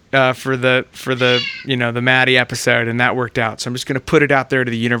Dallas for the the Maddie episode, and that worked out. So I'm just going to put it out there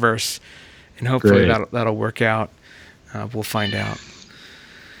to the universe, and hopefully that'll work out. We'll find out.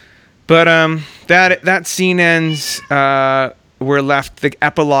 But that scene ends. We're left. The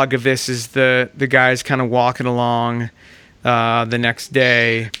epilogue of this is the guys kind of walking along the next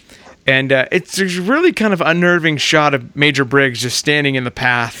day, and it's a really kind of unnerving shot of Major Briggs just standing in the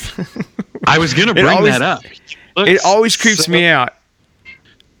path. I was going to bring that up. It always creeps me out.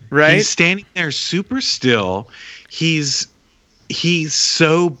 Right? He's standing there super still. He's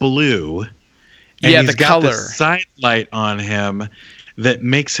so blue. And Yeah, he's the got color. this side light on him that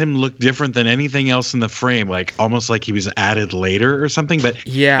makes him look different than anything else in the frame, almost like he was added later or something. But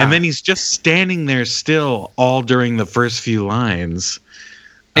Yeah. and then he's just standing there still all during the first few lines.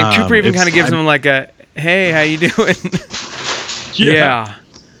 And Cooper even kind of gives him a, "Hey, how you doing?" Yeah.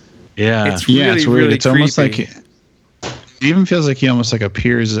 Yeah. It's really, Yeah, it's weird. really It's almost creepy. like even feels like he almost like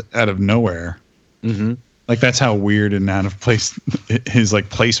appears out of nowhere. Mm-hmm. Like that's how weird and out of place his like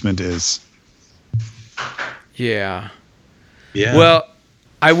placement is. Yeah. Yeah. Well,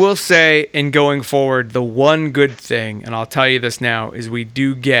 I will say, in going forward, the one good thing, and I'll tell you this now, is we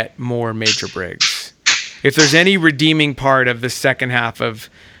do get more Major Briggs. If there's any redeeming part of the second half of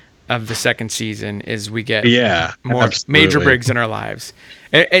the second season, is we get more absolutely. Major Briggs in our lives.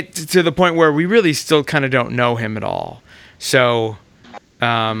 To the point where we really still kind of don't know him at all. So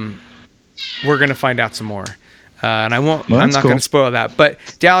we're going to find out some more. And I'm not going to spoil that. But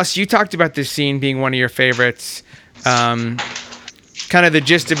Dallas, you talked about this scene being one of your favorites. Kind of the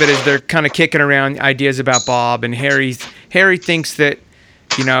gist of it is they're kind of kicking around ideas about Bob, and Harry thinks that,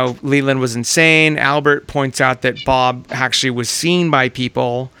 you know, Leland was insane. Albert points out that Bob actually was seen by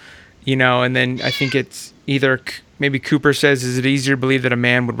people, you know, and then I think it's either maybe Cooper says, is it easier to believe that a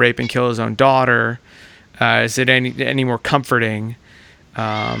man would rape and kill his own daughter? Is it any more comforting?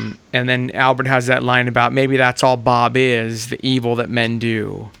 And then Albert has that line about maybe that's all Bob is, the evil that men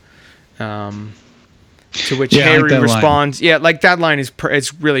do. To which Harry responds, "Yeah, like that line is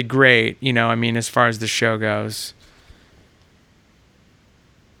it's really great, you know. I mean, as far as the show goes."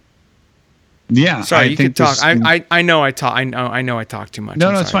 Yeah, sorry, you can talk. I know I talk. I know I talk too much.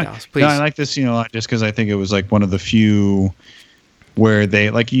 No, it's fine. Dallas, please. No, I like this scene a lot just because I think it was like one of the few where they,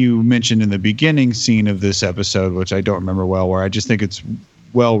 like you mentioned in the beginning scene of this episode, which I don't remember well, where I just think it's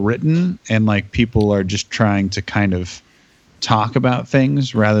well written and like people are just trying to kind of talk about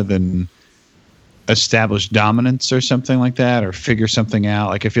things rather than establish dominance or something like that, or figure something out.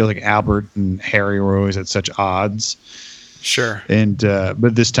 Like I feel like Albert and Harry were always at such odds. Sure. And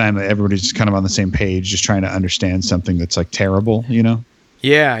but this time everybody's just kind of on the same page, just trying to understand something that's like terrible, you know?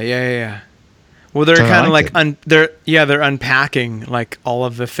 Yeah. Well, they're kind of like they're unpacking like all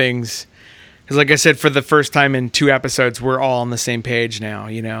of the things. Because like I said, for the first time in 2 episodes, we're all on the same page now,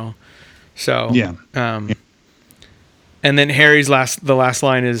 you know. So yeah. And then Harry's the last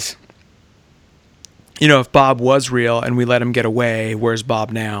line is, you know, if Bob was real and we let him get away, where's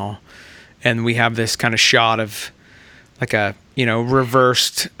Bob now? And we have this kind of shot of like a, you know,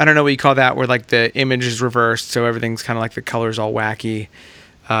 reversed, I don't know what you call that, where like the image is reversed. So everything's kind of like the color's all wacky.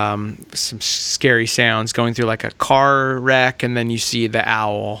 Some scary sounds going through like a car wreck. And then you see the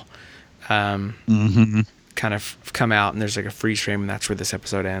owl kind of come out and there's like a freeze frame, and that's where this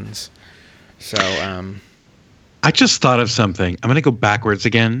episode ends. So, I just thought of something. I'm going to go backwards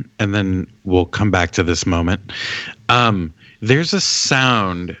again, and then we'll come back to this moment. There's a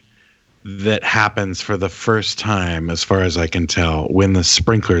sound that happens for the first time, as far as I can tell, when the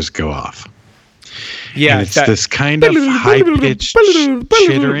sprinklers go off. Yeah. And it's this kind of high-pitched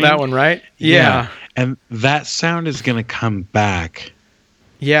chittering. That one, right? Yeah. And that sound is going to come back.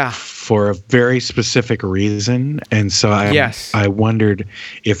 Yeah. For a very specific reason. And so I wondered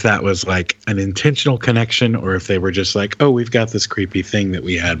if that was like an intentional connection, or if they were just like, oh, we've got this creepy thing that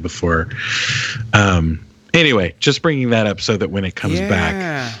we had before. Anyway, just bringing that up so that when it comes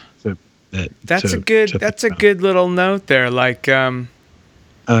back. That's a good little note there. Like, you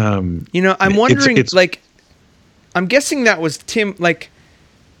know, I'm wondering, like, I'm guessing that was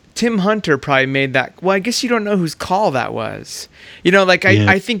Tim Hunter probably made that. Well, I guess you don't know whose call that was. You know, like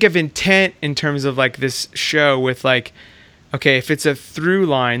I think of intent in terms of like this show with like, okay, if it's a through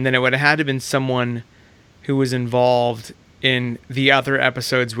line, then it would have had to been someone who was involved in the other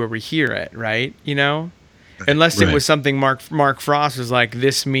episodes where we hear it, right? You know, unless it was something Mark Frost was like,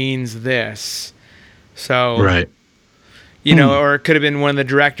 this means this. So, right. You know, or it could have been one of the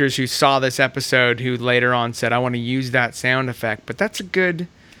directors who saw this episode who later on said, I want to use that sound effect. But that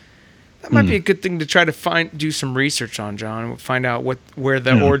might be a good thing to try to do some research on, John. Find out where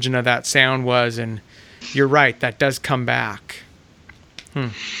the origin of that sound was, and you're right, that does come back.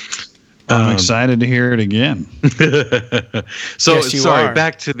 I'm excited to hear it again. So yes, sorry,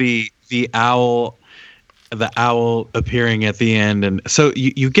 back to the owl appearing at the end, and so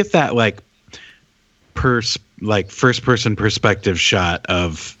you get that like first person perspective shot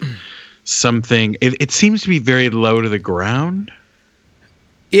of something. It seems to be very low to the ground.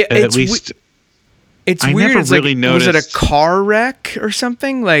 At least it's I weird. never It's really noticed. Was it a car wreck or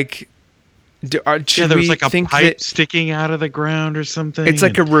something? Like, there was like a pipe sticking out of the ground or something. It's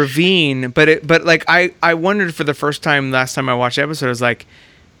like a ravine, but like I wondered for the first time last time I watched the episode. I was like,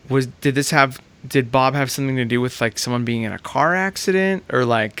 did Bob have something to do with like someone being in a car accident, or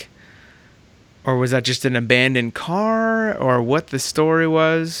was that just an abandoned car, or what the story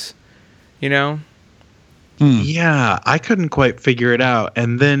was, you know? Yeah, I couldn't quite figure it out.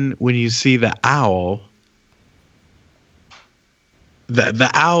 And then when you see the owl,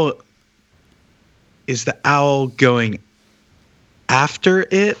 the owl, is the owl going after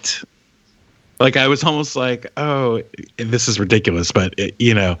it, like I was almost like, oh, this is ridiculous, but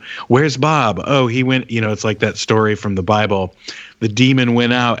where's Bob? Oh, he went, it's like that story from the Bible. The demon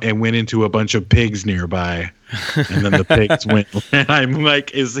went out and went into a bunch of pigs nearby, and then the pigs went. And I'm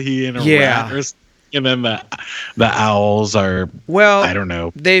like, is he in a rat or something? And then the owls are, I don't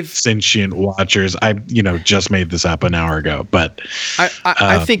know, they've sentient watchers. I just made this up an hour ago, but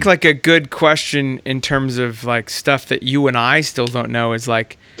I think like a good question in terms of like stuff that you and I still don't know is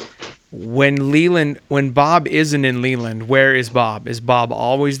like, when Bob isn't in Leland, where is Bob? Is Bob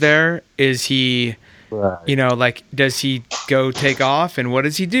always there? Is he, like, does he go take off, and what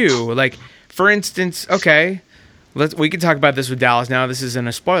does he do? Like, for instance, okay, we can talk about this with Dallas now. This isn't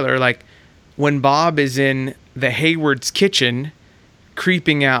a spoiler. Like, when Bob is in the Hayward's kitchen,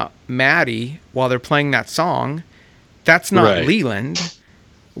 creeping out Maddie while they're playing that song, that's not Leland.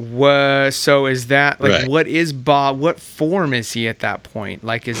 So is that like what is Bob? What form is he at that point?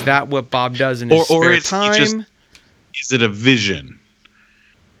 Like, is that what Bob does in his spare time? Is it a vision?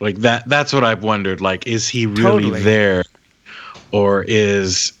 Like that's what I've wondered. Like, is he really there, or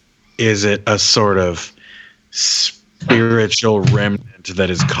is it a sort of spiritual remnant that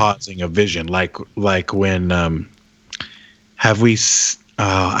is causing a vision? Like when have we?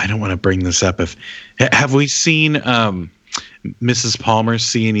 I don't want to bring this up. Have we seen Mrs. Palmer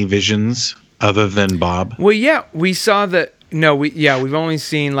see any visions other than Bob? Well, yeah, we saw that. No, we've only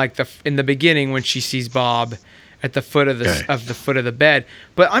seen like in the beginning when she sees Bob at the foot of the bed.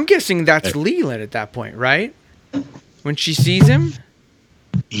 But I'm guessing that's Leland at that point, right? When she sees him.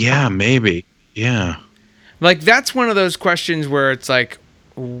 Yeah, maybe. Yeah. Like, that's one of those questions where it's like,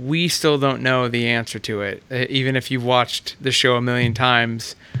 we still don't know the answer to it, even if you've watched the show a million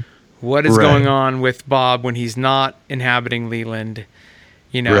times. What is going on with Bob when he's not inhabiting Leland?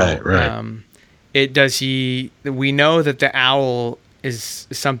 We know that the owl is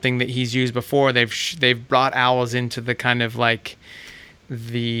something that he's used before. They've brought owls into the kind of like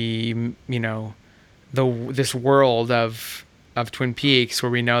this world of Twin Peaks, where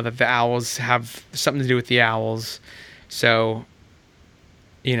we know that the owls have something to do with the owls. So,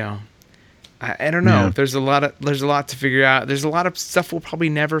 I don't know. Yeah. There's a lot to figure out. There's a lot of stuff we'll probably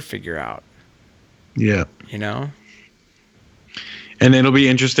never figure out. Yeah. And it'll be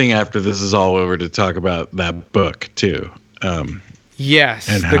interesting after this is all over to talk about that book too. Yes.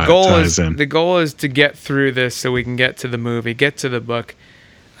 And the goal is to get through this so we can get to the movie, get to the book.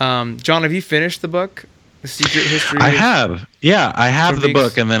 John, have you finished the book? The Secret History? I have. Yeah, I have the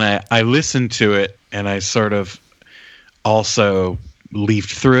book, and then I listened to it, and I sort of also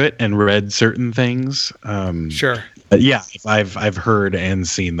leafed through it and read certain things. Sure. Yeah, I've heard and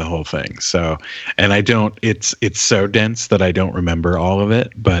seen the whole thing. So, and I don't. It's so dense that I don't remember all of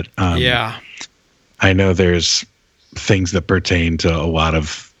it. But I know there's things that pertain to a lot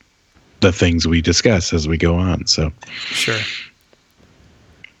of the things we discuss as we go on. So sure.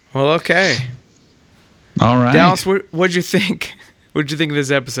 Well, okay. All right, Dallas, what'd you think? What'd you think of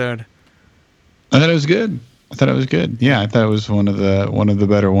this episode? I thought it was good. Yeah, I thought it was one of the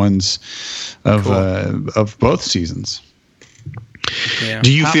better ones of both seasons. Yeah.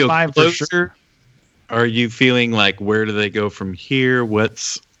 Do you feel closer? Sure. Are you feeling like, where do they go from here?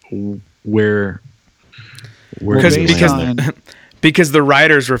 What's where? Because the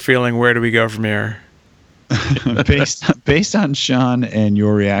writers were feeling, where do we go from here? based on Sean and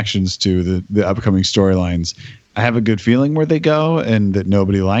your reactions to the upcoming storylines, I have a good feeling where they go and that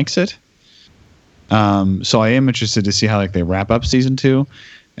nobody likes it. So I am interested to see how they wrap up season 2,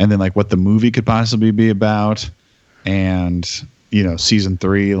 and then what the movie could possibly be about, and season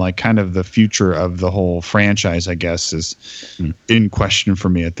 3, kind of the future of the whole franchise, I guess, is in question for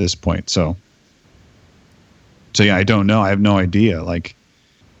me at this point. So yeah, I don't know. I have no idea.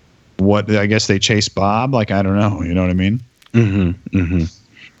 What, I guess they chase Bob. I don't know. You know what I mean? Mm-hmm.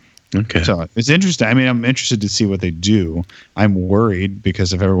 Mm-hmm. Okay. So it's interesting. I mean, I'm interested to see what they do. I'm worried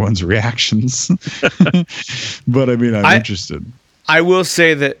because of everyone's reactions, but I mean, I'm interested. I will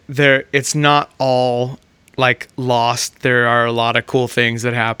say that it's not all lost. There are a lot of cool things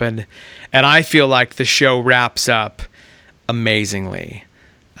that happened, and I feel like the show wraps up amazingly.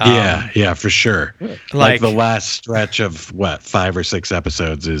 Yeah, for sure. The last stretch of 5 or 6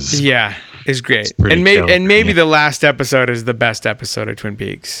 episodes is great, and maybe the last episode is the best episode of Twin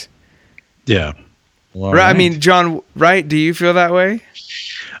Peaks. Yeah. Well, right. I mean, John, right? Do you feel that way?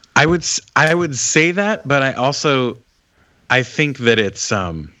 I would say that, but I think that it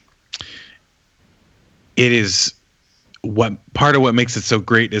is part of what makes it so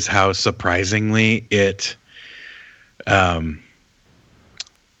great is how surprisingly it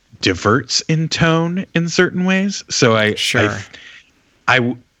diverts in tone in certain ways. So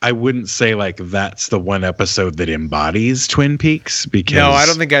I wouldn't say like that's the one episode that embodies Twin Peaks because No, I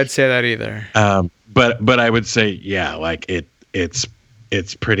don't think I'd say that either. But I would say yeah, like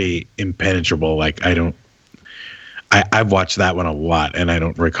it's pretty impenetrable. Like I've watched that one a lot, and I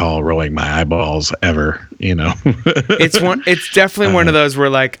don't recall rolling my eyeballs ever. You know, It's definitely one of those where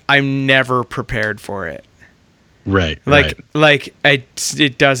like I'm never prepared for it. Right. Like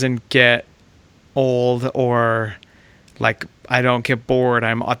it doesn't get old or like I don't get bored.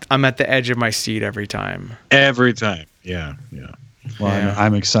 I'm at the edge of my seat every time. Every time. Yeah. Well, Yeah.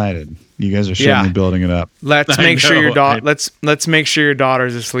 I'm excited. You guys are certainly building it up. Let's I make sure your know. let's make sure your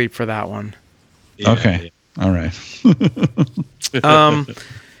daughter's asleep for that one. Yeah, Okay. All right.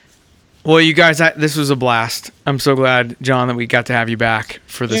 Well, you guys, this was a blast. I'm so glad, John, that we got to have you back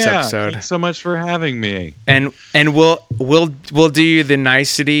for this episode. Thanks so much for having me. And we'll do you the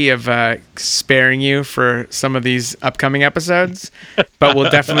nicety of sparing you for some of these upcoming episdes, but we'll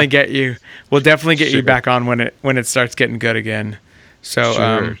definitely get you you back on when it starts getting good again. So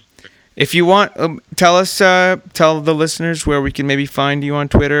Sure. if you want, tell the listeners where we can maybe find you on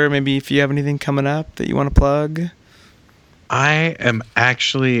Twitter. Maybe if you have anything coming up that you want to plug. I am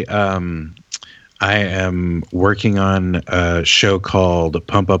actually I am working on a show called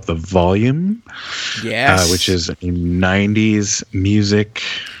Pump Up the Volume, Yes. which is a 90s music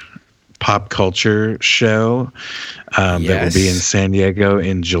pop culture show that will be in San Diego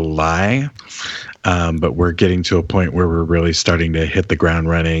in July. But we're getting to a point where we're really starting to hit the ground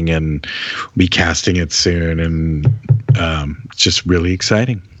running and be casting it soon. And it's just really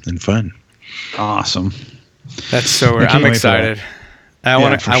exciting and fun. Awesome. That's so weird. can't I'm wait for that. excited. I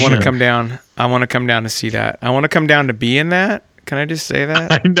want for to sure. come down. I want to come down to see that. I want to come down to be in that. Can I just say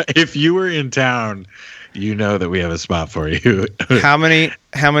that? I know, if you were in town, you know that we have a spot for you. How many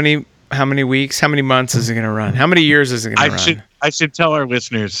weeks? How many months is it going to run? How many years is it going to run? I should tell our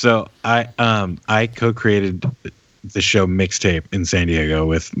listeners. So I co-created the show Mixtape in San Diego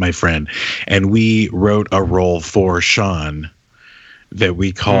with my friend, and we wrote a role for Sean that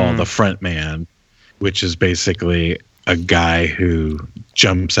we call the front man, which is basically a guy who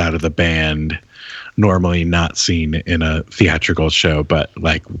jumps out of the band, normally not seen in a theatrical show, but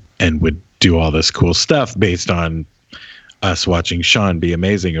and would do all this cool stuff based on us watching Sean be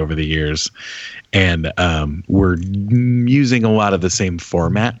amazing over the years. And we're using a lot of the same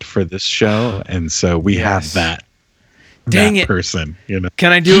format for this show. And so we have that. Dang that it. person, you know.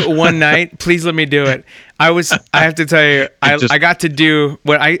 Can I do it one night? Please let me do it. I have to tell you, I got to do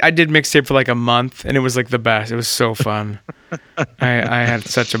what I did Mixtape for like a month, and it was like the best. It was so fun. I had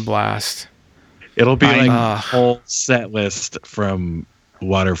such a blast. It'll be like a whole set list from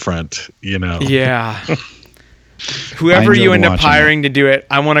Waterfront, you know. Yeah. Whoever you enjoyed end up watching hiring to do it,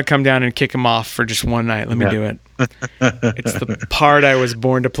 I want to come down and kick him off for just one night. Let me do it. It's the part I was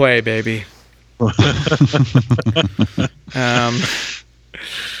born to play, baby.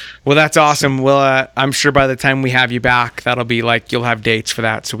 Well, that's awesome. Well, I'm sure by the time we have you back, that'll be like you'll have dates for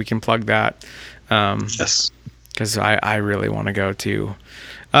that, so we can plug that. Yes. Because I really want to go too.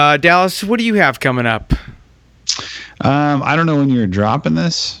 Dallas, what do you have coming up? I don't know when you're dropping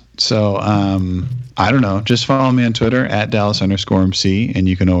this, so I don't know. Just follow me on Twitter at Dallas_MC, and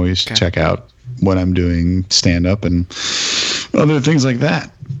you can always check out when I'm doing stand up and other things like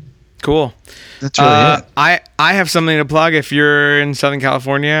that. Cool. That's really it. I have something to plug. If you're in Southern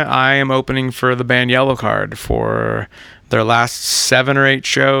California, I am opening for the band Yellow Card for their last 7 or 8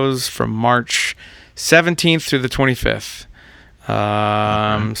 shows from March 17th through the 25th.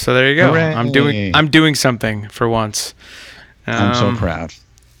 So there you go. Hooray. I'm doing something for once. I'm so proud.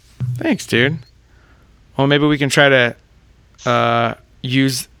 Thanks, dude. Well, maybe we can try to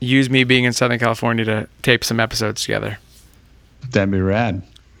use me being in Southern California to tape some episodes together. That'd be rad.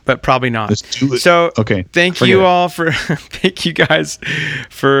 But probably not. Let's do it. So okay, thank forget you it. all for thank you guys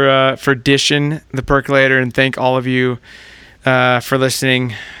for dishing the percolator, and thank all of you for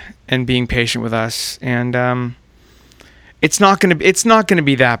listening and being patient with us. And it's not gonna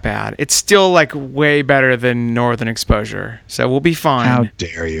be that bad. It's still like way better than Northern Exposure, so we'll be fine. How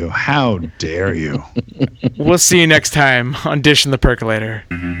dare you? How dare you? We'll see you next time on Dishing the Percolator.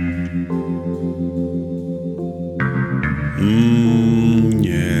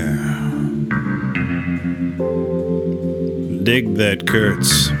 Yeah. Dig that,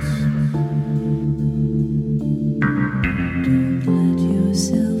 Kurtz.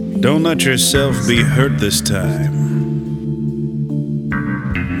 Don't let yourself be hurt this time.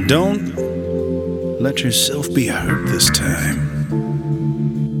 Don't let yourself be hurt this time.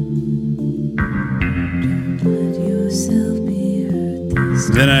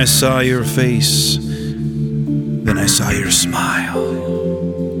 Then I saw your face. Then I saw your smile.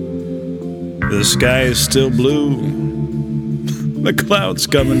 The sky is still blue. The clouds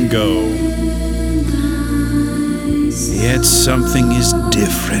come and go. Yet something is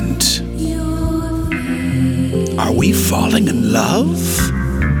different. Are we falling in love?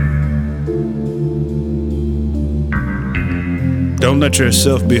 Don't let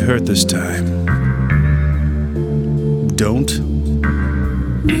yourself be hurt this time. Don't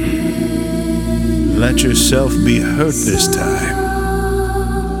let yourself be hurt this time.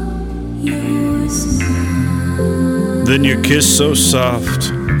 Then your kiss so soft,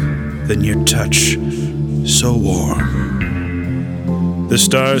 then your touch so warm. The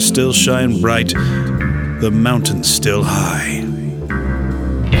stars still shine bright, the mountains still high.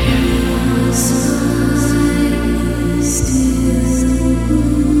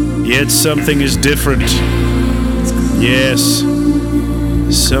 Yet something is different. Yes,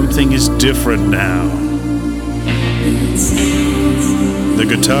 something is different now. The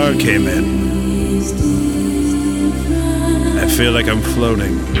guitar came in. I feel like I'm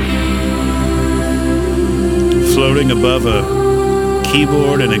floating. Floating above a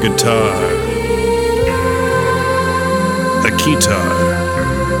keyboard and a guitar. A keytar.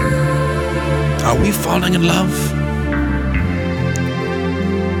 Are we falling in love?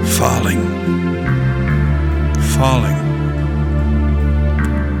 Falling.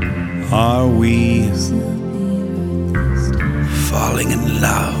 Are we falling in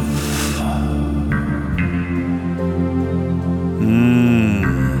love?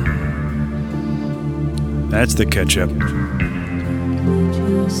 That's the ketchup.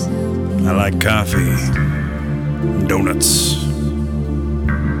 I like coffee, donuts.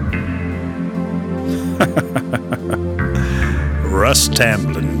 Russ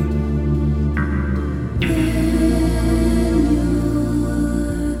Tamblyn.